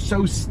car is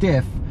so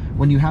stiff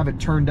when you have it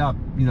turned up,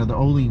 you know, the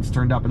O-Lean's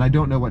turned up. And I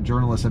don't know what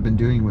journalists have been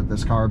doing with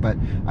this car, but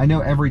I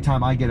know every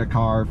time I get a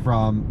car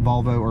from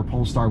Volvo or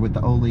Polestar with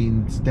the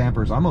O-Lean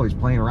dampers, I'm always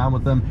playing around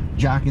with them,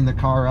 jacking the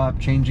car up,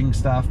 changing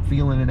stuff,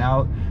 feeling it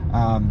out.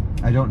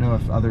 I don't know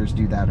if others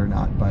do that or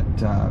not,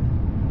 but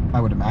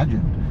I would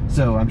imagine.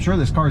 So I'm sure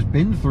this car's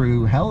been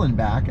through hell and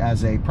back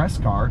as a press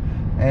car,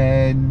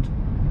 and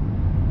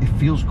it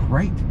feels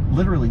great.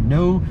 Literally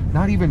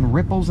not even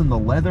ripples in the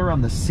leather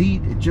on the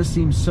seat. It just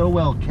seems so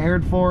well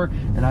cared for,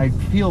 and I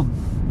feel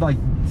like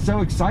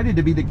so excited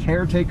to be the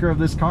caretaker of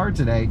this car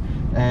today.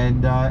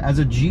 And as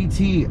a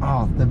GT,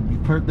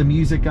 the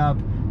music up,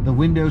 the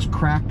windows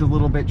cracked a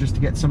little bit just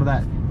to get some of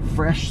that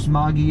fresh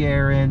smoggy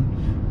air in,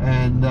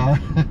 and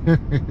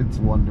it's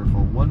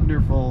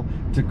wonderful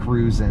to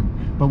cruise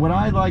in. But what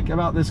I like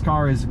about this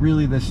car is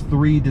really this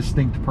 3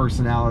 distinct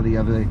personality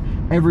of a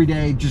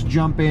everyday, just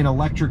jump in,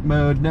 electric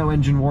mode, no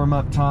engine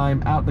warm-up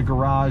time, out the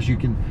garage, you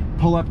can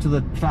pull up to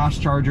the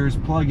fast chargers,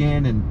 plug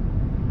in, and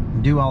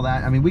do all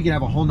that. I mean, we can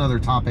have a whole nother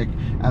topic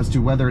as to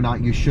whether or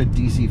not you should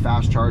DC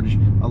fast charge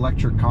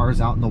electric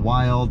cars out in the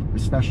wild,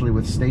 especially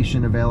with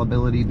station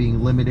availability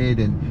being limited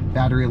and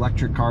battery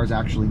electric cars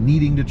actually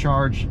needing to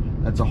charge.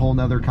 That's a whole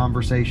nother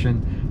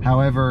conversation.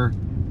 However,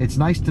 it's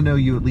nice to know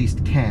you at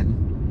least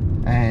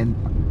can. And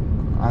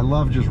I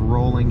love just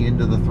rolling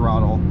into the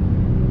throttle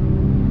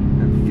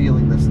and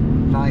feeling this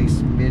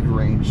nice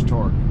mid-range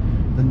torque.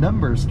 The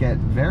numbers get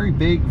very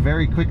big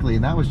very quickly,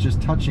 and that was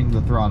just touching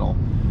the throttle.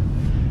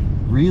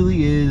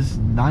 Really is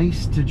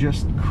nice to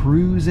just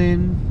cruise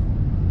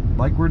in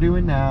like we're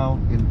doing now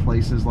in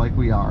places like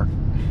we are.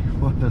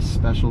 What a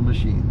special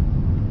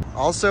machine.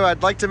 Also,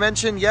 I'd like to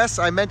mention, yes,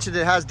 I mentioned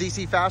it has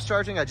DC fast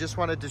charging. I just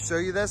wanted to show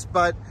you this,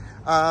 but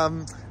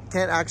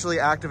can't actually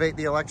activate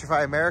the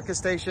Electrify America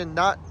station.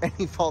 Not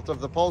any fault of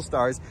the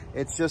Polestars.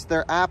 It's just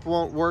their app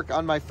won't work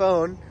on my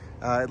phone.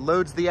 It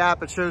loads the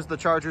app, it shows the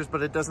chargers,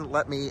 but it doesn't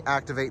let me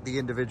activate the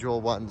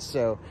individual ones.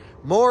 So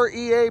more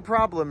EA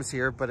problems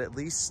here, but at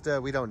least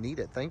we don't need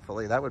it,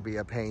 thankfully. That would be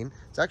a pain.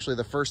 It's actually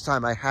the first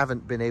time I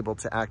haven't been able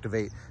to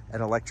activate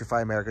an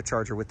Electrify America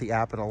charger with the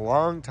app in a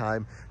long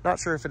time. Not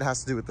sure if it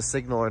has to do with the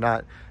signal or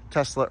not.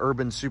 Tesla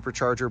Urban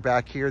Supercharger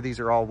back here. These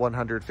are all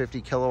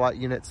 150 kilowatt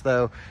units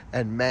though.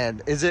 And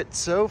man, is it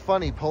so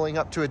funny pulling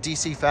up to a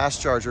DC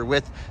fast charger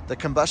with the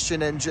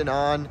combustion engine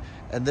on,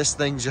 and this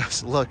thing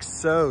just looks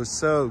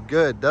so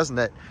good, doesn't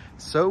it?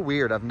 So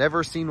weird. I've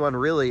never seen one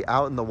really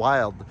out in the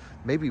wild,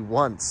 maybe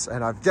once,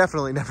 and I've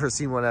definitely never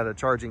seen one at a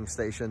charging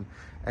station.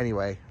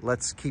 Anyway,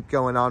 let's keep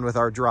going on with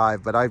our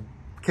drive. But I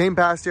came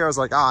past here, I was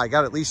like, I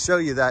gotta at least show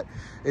you that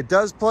it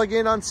does plug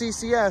in on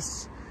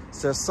CCS.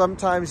 So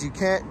sometimes you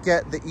can't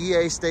get the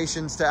EA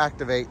stations to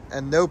activate,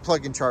 and no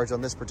plug-in charge on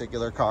this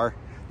particular car.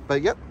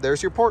 But yep,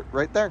 there's your port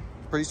right there.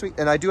 Pretty sweet.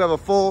 And I do have a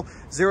full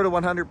 0 to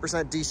 100%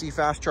 DC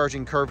fast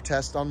charging curve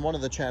test on one of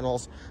the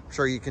channels. I'm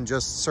sure you can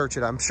just search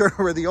it. I'm sure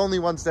we're the only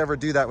ones to ever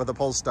do that with a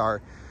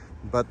Polestar,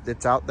 but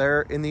it's out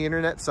there in the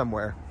internet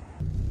somewhere.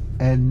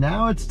 And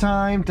now it's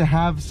time to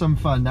have some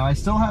fun. Now I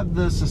still have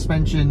the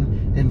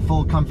suspension in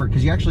full comfort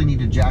because you actually need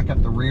to jack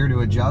up the rear to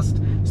adjust.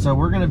 So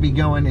we're gonna be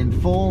going in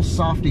full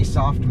softy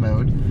soft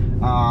mode.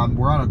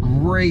 We're on a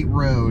great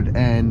road,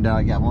 and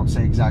yeah, I won't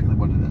say exactly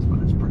what it is,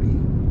 but it's pretty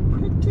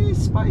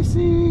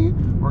spicy.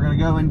 We're gonna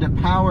go into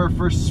power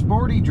for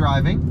sporty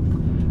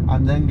driving.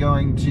 I'm then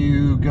going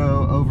to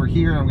go over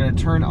here and I'm gonna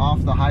turn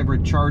off the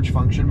hybrid charge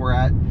function. We're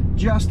at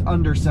just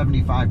under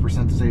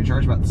 75% state of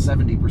charge, about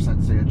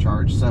 70% state of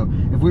charge. So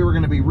if we were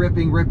gonna be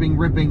ripping,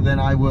 then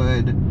I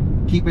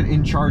would keep it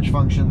in charge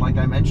function like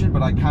I mentioned,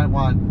 but I kind of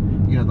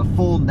want, you know, the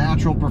full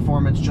natural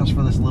performance just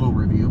for this little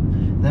review.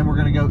 Then we're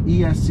gonna go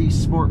ESC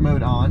Sport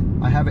Mode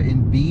on. I have it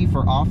in B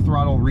for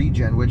off-throttle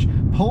regen, which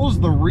pulls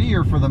the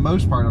rear for the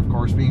most part, of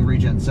course, being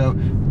regen. So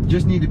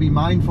just need to be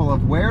mindful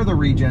of where the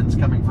regen's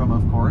coming from,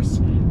 of course.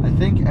 I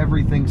think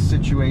everything's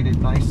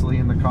situated nicely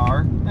in the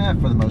car,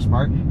 for the most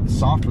part. It's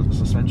soft with the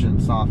suspension,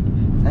 soft.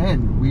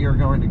 And we are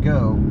going to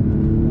go,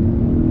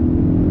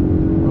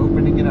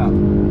 opening it up.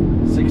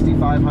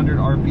 6,500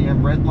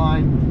 RPM red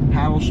line,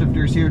 paddle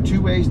shifters here,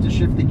 2 ways to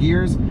shift the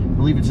gears. I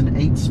believe it's an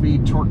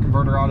 8-speed torque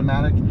converter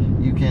automatic.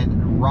 You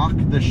can rock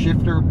the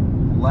shifter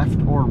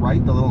left or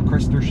right, the little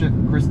crystal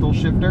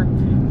shifter,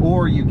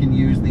 or you can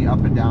use the up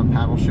and down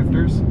paddle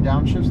shifters,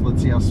 downshifts.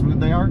 Let's see how smooth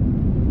they are.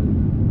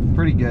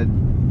 Pretty good.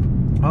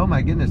 Oh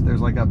my goodness,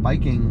 there's like a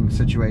biking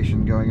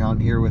situation going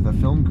on here with a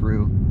film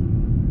crew,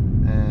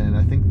 and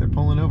I think they're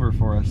pulling over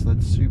for us.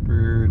 That's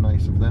super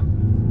nice of them.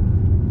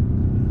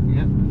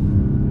 Yep.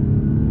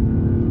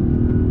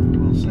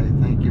 We'll say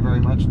thank you very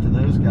much to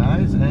those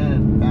guys,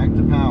 and back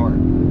to power.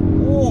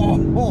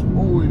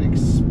 Whoa, it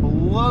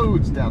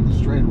explodes down the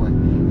straightaway.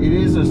 It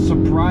is a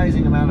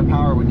surprising amount of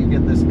power when you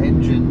get this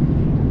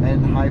engine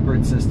and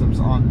hybrid systems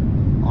on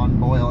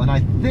boil. And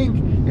I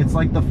think it's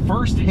like the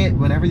first hit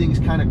when everything's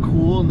kind of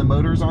cool and the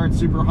motors aren't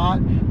super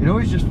hot. It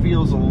always just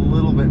feels a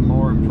little bit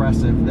more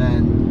impressive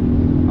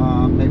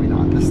than maybe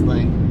not this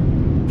thing.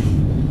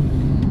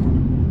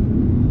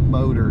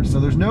 Motor. So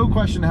there's no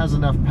question it has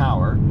enough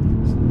power.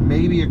 It's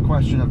maybe a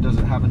question of does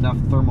it have enough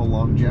thermal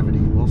longevity?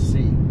 We'll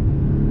see.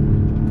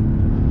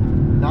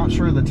 Not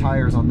sure the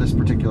tires on this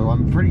particular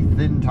one. Pretty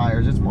thin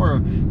tires. It's more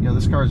of, you know,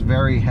 this car is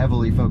very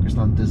heavily focused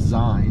on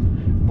design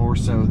more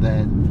so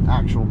than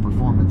actual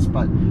performance.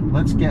 But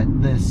let's get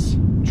this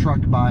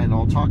truck by and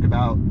I'll talk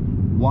about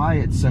why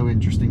it's so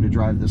interesting to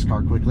drive this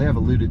car quickly. I've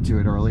alluded to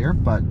it earlier,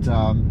 but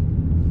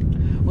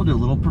we'll do a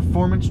little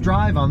performance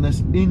drive on this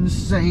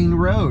insane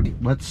road.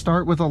 Let's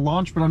start with a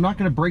launch, but I'm not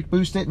going to brake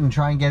boost it and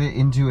try and get it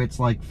into its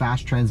like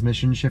fast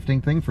transmission shifting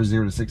thing for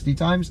 0 to 60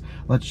 times.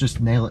 Let's just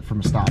nail it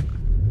from a stop.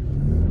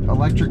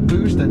 Electric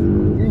boost,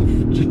 and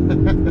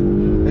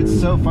oof.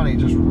 It's so funny,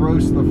 just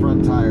roast the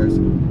front tires,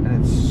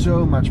 and it's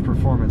so much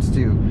performance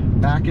too.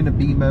 Back into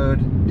B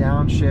mode,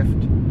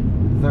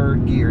 downshift,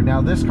 third gear.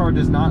 Now this car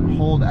does not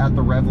hold at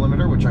the rev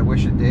limiter, which I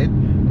wish it did.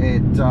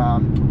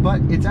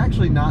 But it's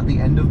actually not the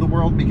end of the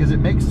world because it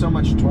makes so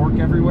much torque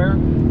everywhere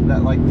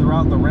that like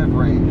throughout the rev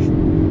range,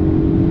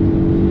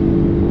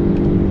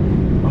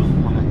 oh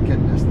my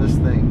goodness, this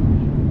thing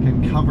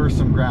cover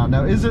some ground.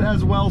 Now, is it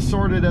as well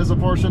sorted as a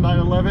Porsche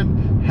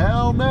 911?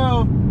 Hell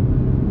no.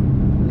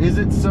 Is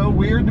it so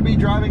weird to be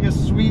driving a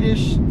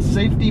Swedish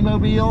safety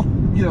mobile?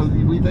 You know,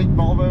 we think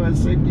Volvo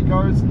has safety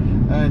cars,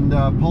 and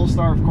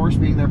Polestar, of course,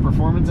 being their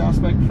performance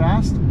aspect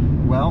fast.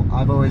 Well,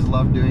 I've always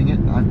loved doing it.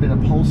 I've been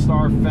a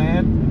Polestar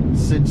fan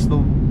since the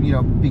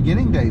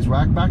beginning days,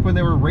 back when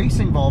they were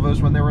racing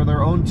Volvos, when they were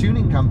their own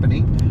tuning company,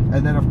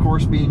 and then of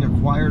course being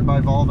acquired by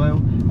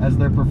Volvo as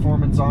their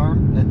performance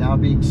arm, and now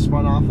being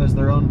spun off as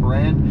their own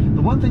brand.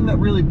 The one thing that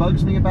really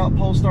bugs me about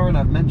Polestar, and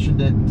I've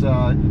mentioned it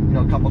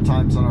a couple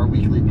times on our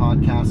weekly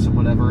podcasts and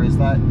whatever, is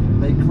that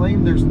they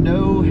claim there's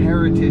no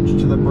heritage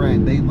to the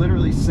brand. They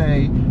literally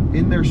say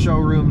in their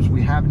showrooms,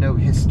 we have no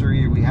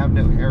history, we have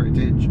no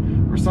heritage,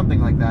 or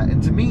something like that.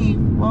 And to me,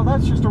 well,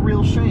 that's just a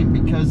real shame,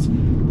 because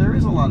there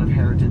is a lot of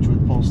heritage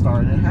with Polestar,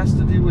 and it has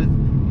to do with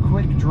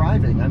quick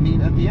driving. I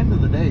mean, at the end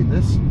of the day,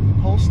 this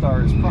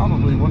Polestar is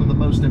probably one of the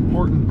most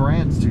important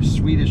brands to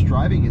Swedish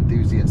driving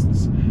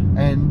enthusiasts.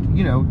 And,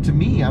 you know, to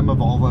me, I'm a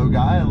Volvo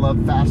guy. I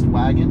love fast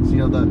wagons.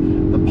 You know,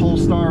 the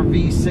Polestar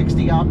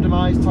V60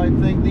 optimized type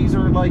thing. These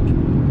are like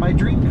my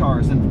dream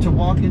cars. And to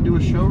walk into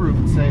a showroom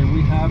and say,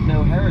 we have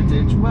no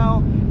heritage,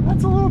 well,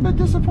 that's a little bit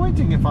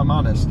disappointing, if I'm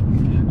honest.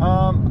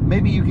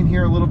 Maybe you can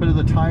hear a little bit of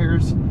the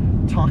tires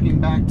talking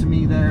back to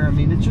me there. I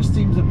mean, it just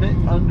seems a bit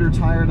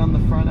under-tired on the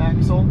front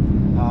axle.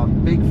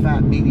 Big,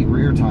 fat, meaty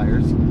rear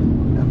tires.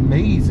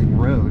 Amazing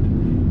road.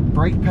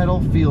 Brake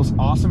pedal feels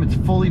awesome. It's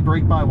fully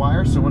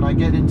brake-by-wire, so when I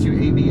get into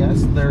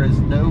ABS, there is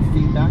no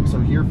feedback, so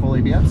here, full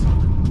ABS.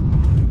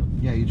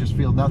 Yeah, you just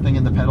feel nothing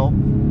in the pedal.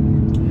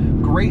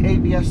 Great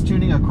ABS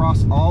tuning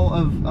across all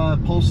of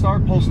Polestar.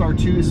 Polestar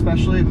 2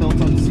 especially,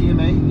 built on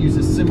CMA,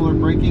 uses similar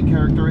braking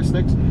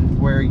characteristics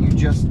where you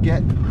just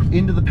get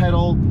into the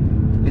pedal.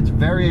 It's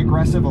very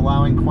aggressive,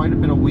 allowing quite a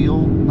bit of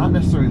wheel, not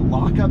necessarily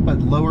lockup, but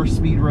lower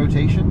speed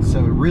rotation, so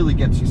it really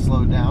gets you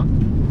slowed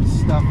down.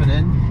 Stuff it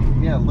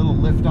in. Yeah, a little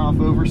lift off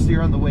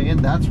oversteer on the way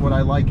in. That's what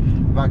I like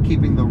about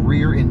keeping the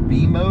rear in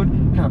B mode.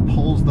 Kind of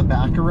pulls the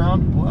back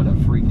around. What a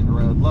freaking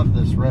road. Love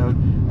this road.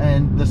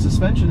 And the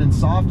suspension in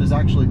soft is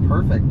actually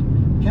perfect.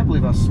 Can't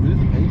believe how smooth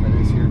the pavement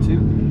is here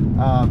too.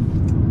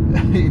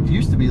 It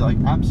used to be like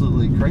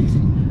absolutely crazy.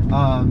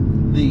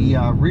 The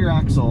rear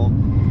axle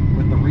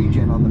with the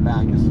regen on the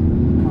back is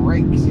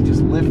great because you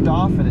just lift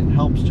off and it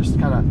helps just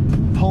kind of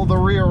pull the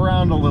rear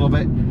around a little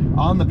bit.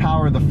 On the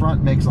power, the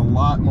front makes a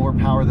lot more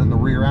power than the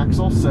rear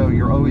axle, so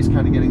you're always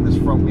kind of getting this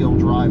front wheel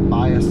drive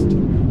biased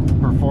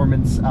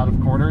performance out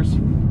of corners,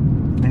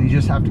 and you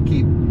just have to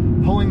keep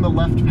pulling the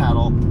left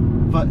paddle.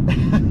 But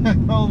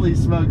holy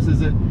smokes,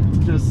 is it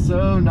just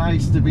so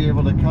nice to be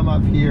able to come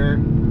up here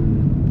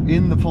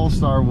in the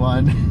Polestar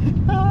 1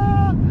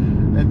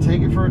 and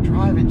take it for a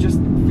drive. It just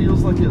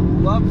feels like it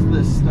loves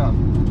this stuff.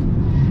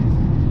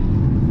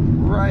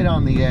 Right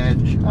on the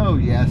edge. Oh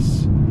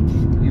yes.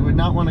 You would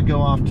not want to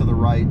go off to the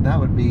right. That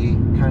would be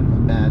kind of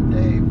a bad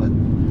day, but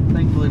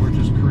thankfully we're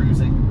just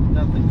cruising.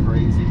 Nothing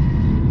crazy.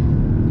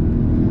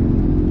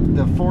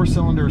 The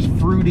 4-cylinder is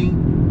fruity.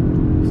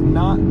 It's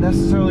not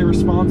necessarily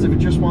responsive. It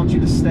just wants you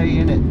to stay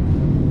in it.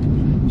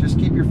 Just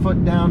keep your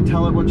foot down,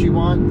 tell it what you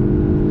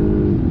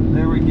want.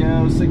 There we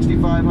go,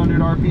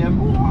 6,500 RPM.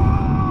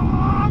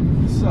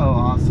 So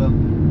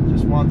awesome.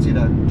 Just wants you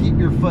to keep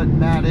your foot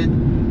matted.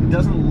 It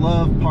doesn't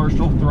love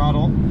partial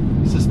throttle.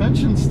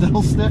 Suspension's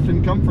still stiff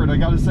in comfort, I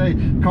gotta say.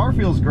 Car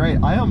feels great.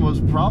 I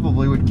almost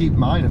probably would keep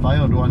mine if I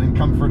owned one in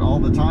comfort all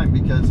the time,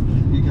 because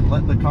you can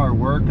let the car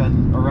work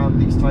on around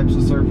these types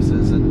of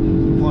surfaces,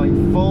 and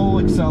applying full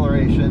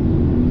acceleration.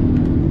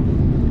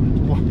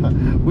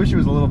 Wish it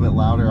was a little bit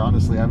louder,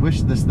 honestly. I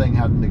wish this thing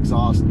had an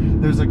exhaust.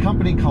 There's a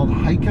company called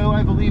Heiko,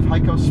 I believe,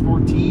 Heiko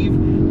Sportive.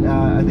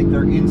 I think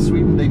they're in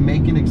Sweden. They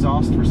make an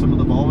exhaust for some of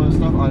the Volvo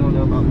stuff. I don't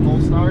know about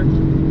Polestar.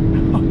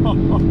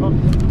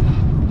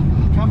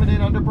 Coming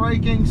in under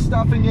braking,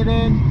 stuffing it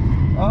in.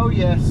 Oh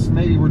yes,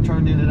 maybe we're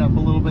turning it up a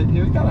little bit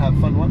here. You gotta have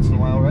fun once in a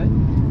while, right?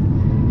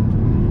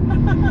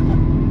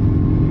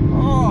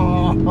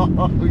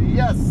 Oh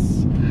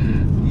yes,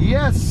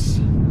 yes,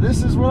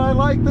 this is what I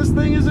like. This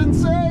thing is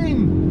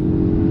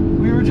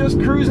insane. We were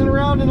just cruising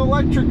around in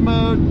electric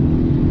mode,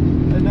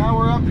 and now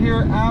we're up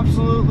here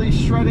absolutely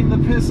shredding the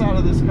piss out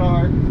of this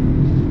car.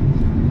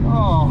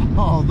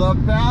 Oh, the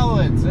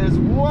balance is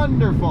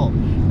wonderful.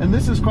 And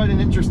this is quite an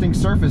interesting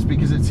surface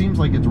because it seems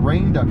like it's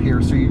rained up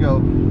here. So you go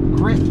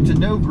grip to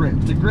no grip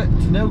to grip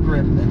to no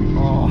grip. And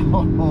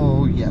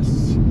oh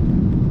yes.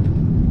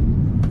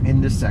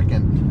 Into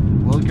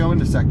second. We'll go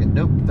into second.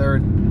 Nope,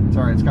 third.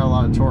 Sorry, it's got a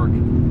lot of torque.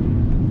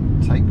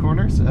 Tight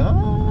corners.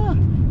 Ah,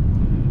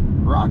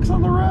 rocks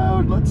on the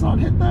road. Let's not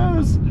hit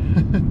those.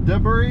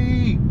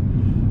 Debris.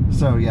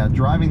 So yeah,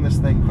 driving this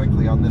thing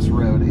quickly on this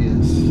road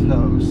is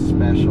so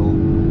special.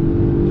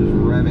 Just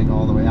revving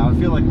all the way out. I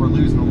feel like we're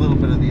losing a little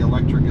bit of the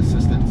electric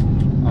assistance.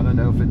 I don't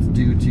know if it's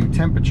due to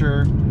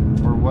temperature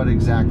or what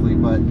exactly,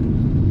 but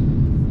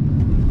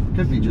it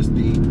could be just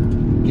the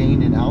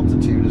gain in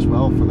altitude as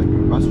well for the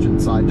combustion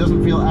side.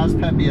 Doesn't feel as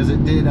peppy as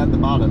it did at the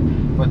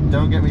bottom, but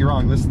don't get me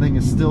wrong, this thing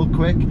is still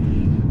quick.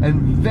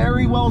 and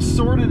very well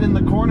sorted in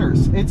the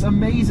corners. It's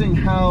amazing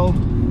how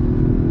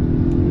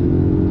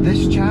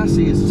this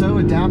chassis is so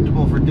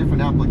adaptable for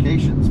different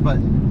applications, but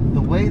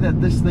the way that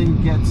this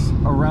thing gets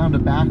around a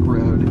back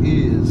road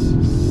is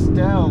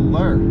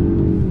stellar.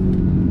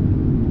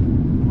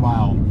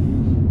 Wow.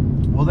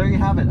 Well, there you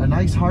have it. A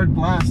nice hard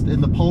blast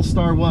in the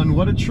Polestar 1.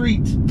 What a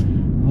treat.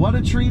 What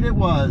a treat it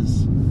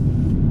was.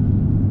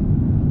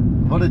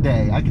 What a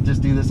day. I could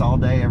just do this all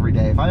day, every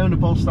day. If I owned a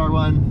Polestar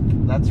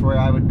 1, that's where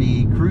I would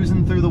be,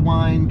 cruising through the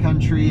wine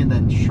country and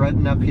then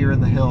shredding up here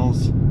in the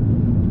hills,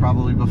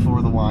 probably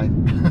before the wine.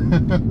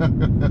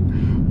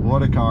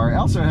 What a car. It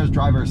also has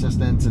driver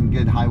assistance and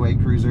good highway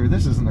cruiser.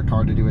 This isn't a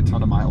car to do a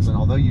ton of miles in,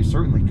 although you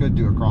certainly could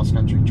do a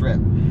cross-country trip.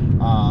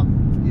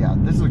 Yeah,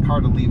 this is a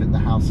car to leave at the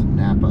house in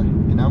Napa,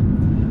 you know?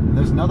 And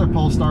there's another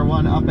Polestar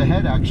 1 up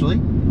ahead, actually.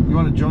 You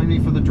want to join me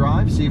for the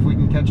drive, see if we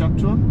can catch up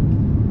to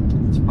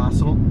him? It's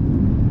possible.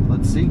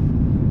 Let's see.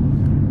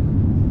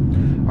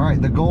 All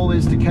right, the goal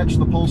is to catch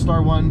the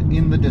Polestar 1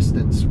 in the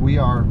distance. We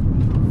are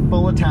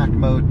full attack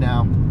mode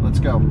now. Let's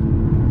go.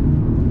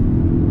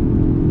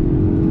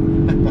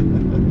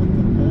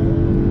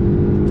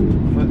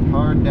 Foot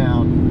hard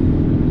down.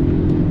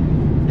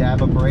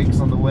 Dab of brakes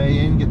on the way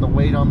in, get the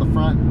weight on the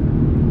front.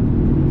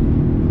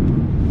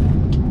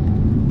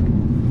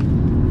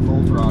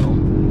 Full throttle.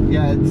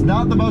 Yeah, it's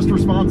not the most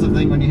responsive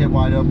thing when you hit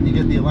wide open. You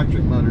get the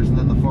electric motors and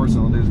then the four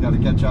cylinders got to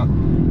catch up.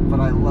 But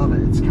I love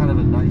it. It's kind of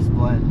a nice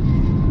blend.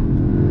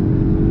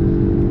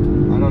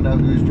 I don't know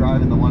who's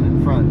driving the one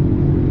in front,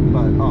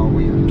 but oh,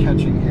 we are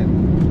catching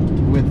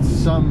him with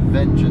some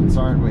vengeance,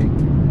 aren't we?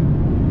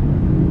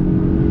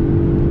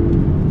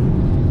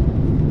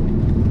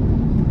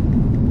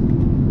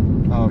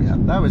 Oh yeah,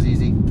 that was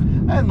easy.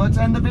 And let's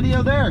end the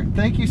video there.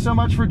 Thank you so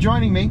much for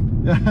joining me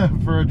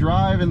for a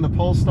drive in the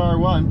Polestar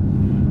 1.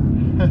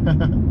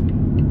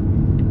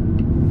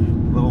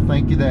 Little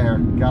thank you there.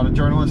 Got a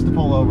journalist to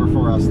pull over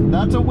for us.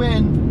 That's a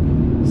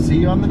win. See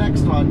you on the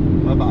next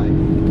one. Bye-bye.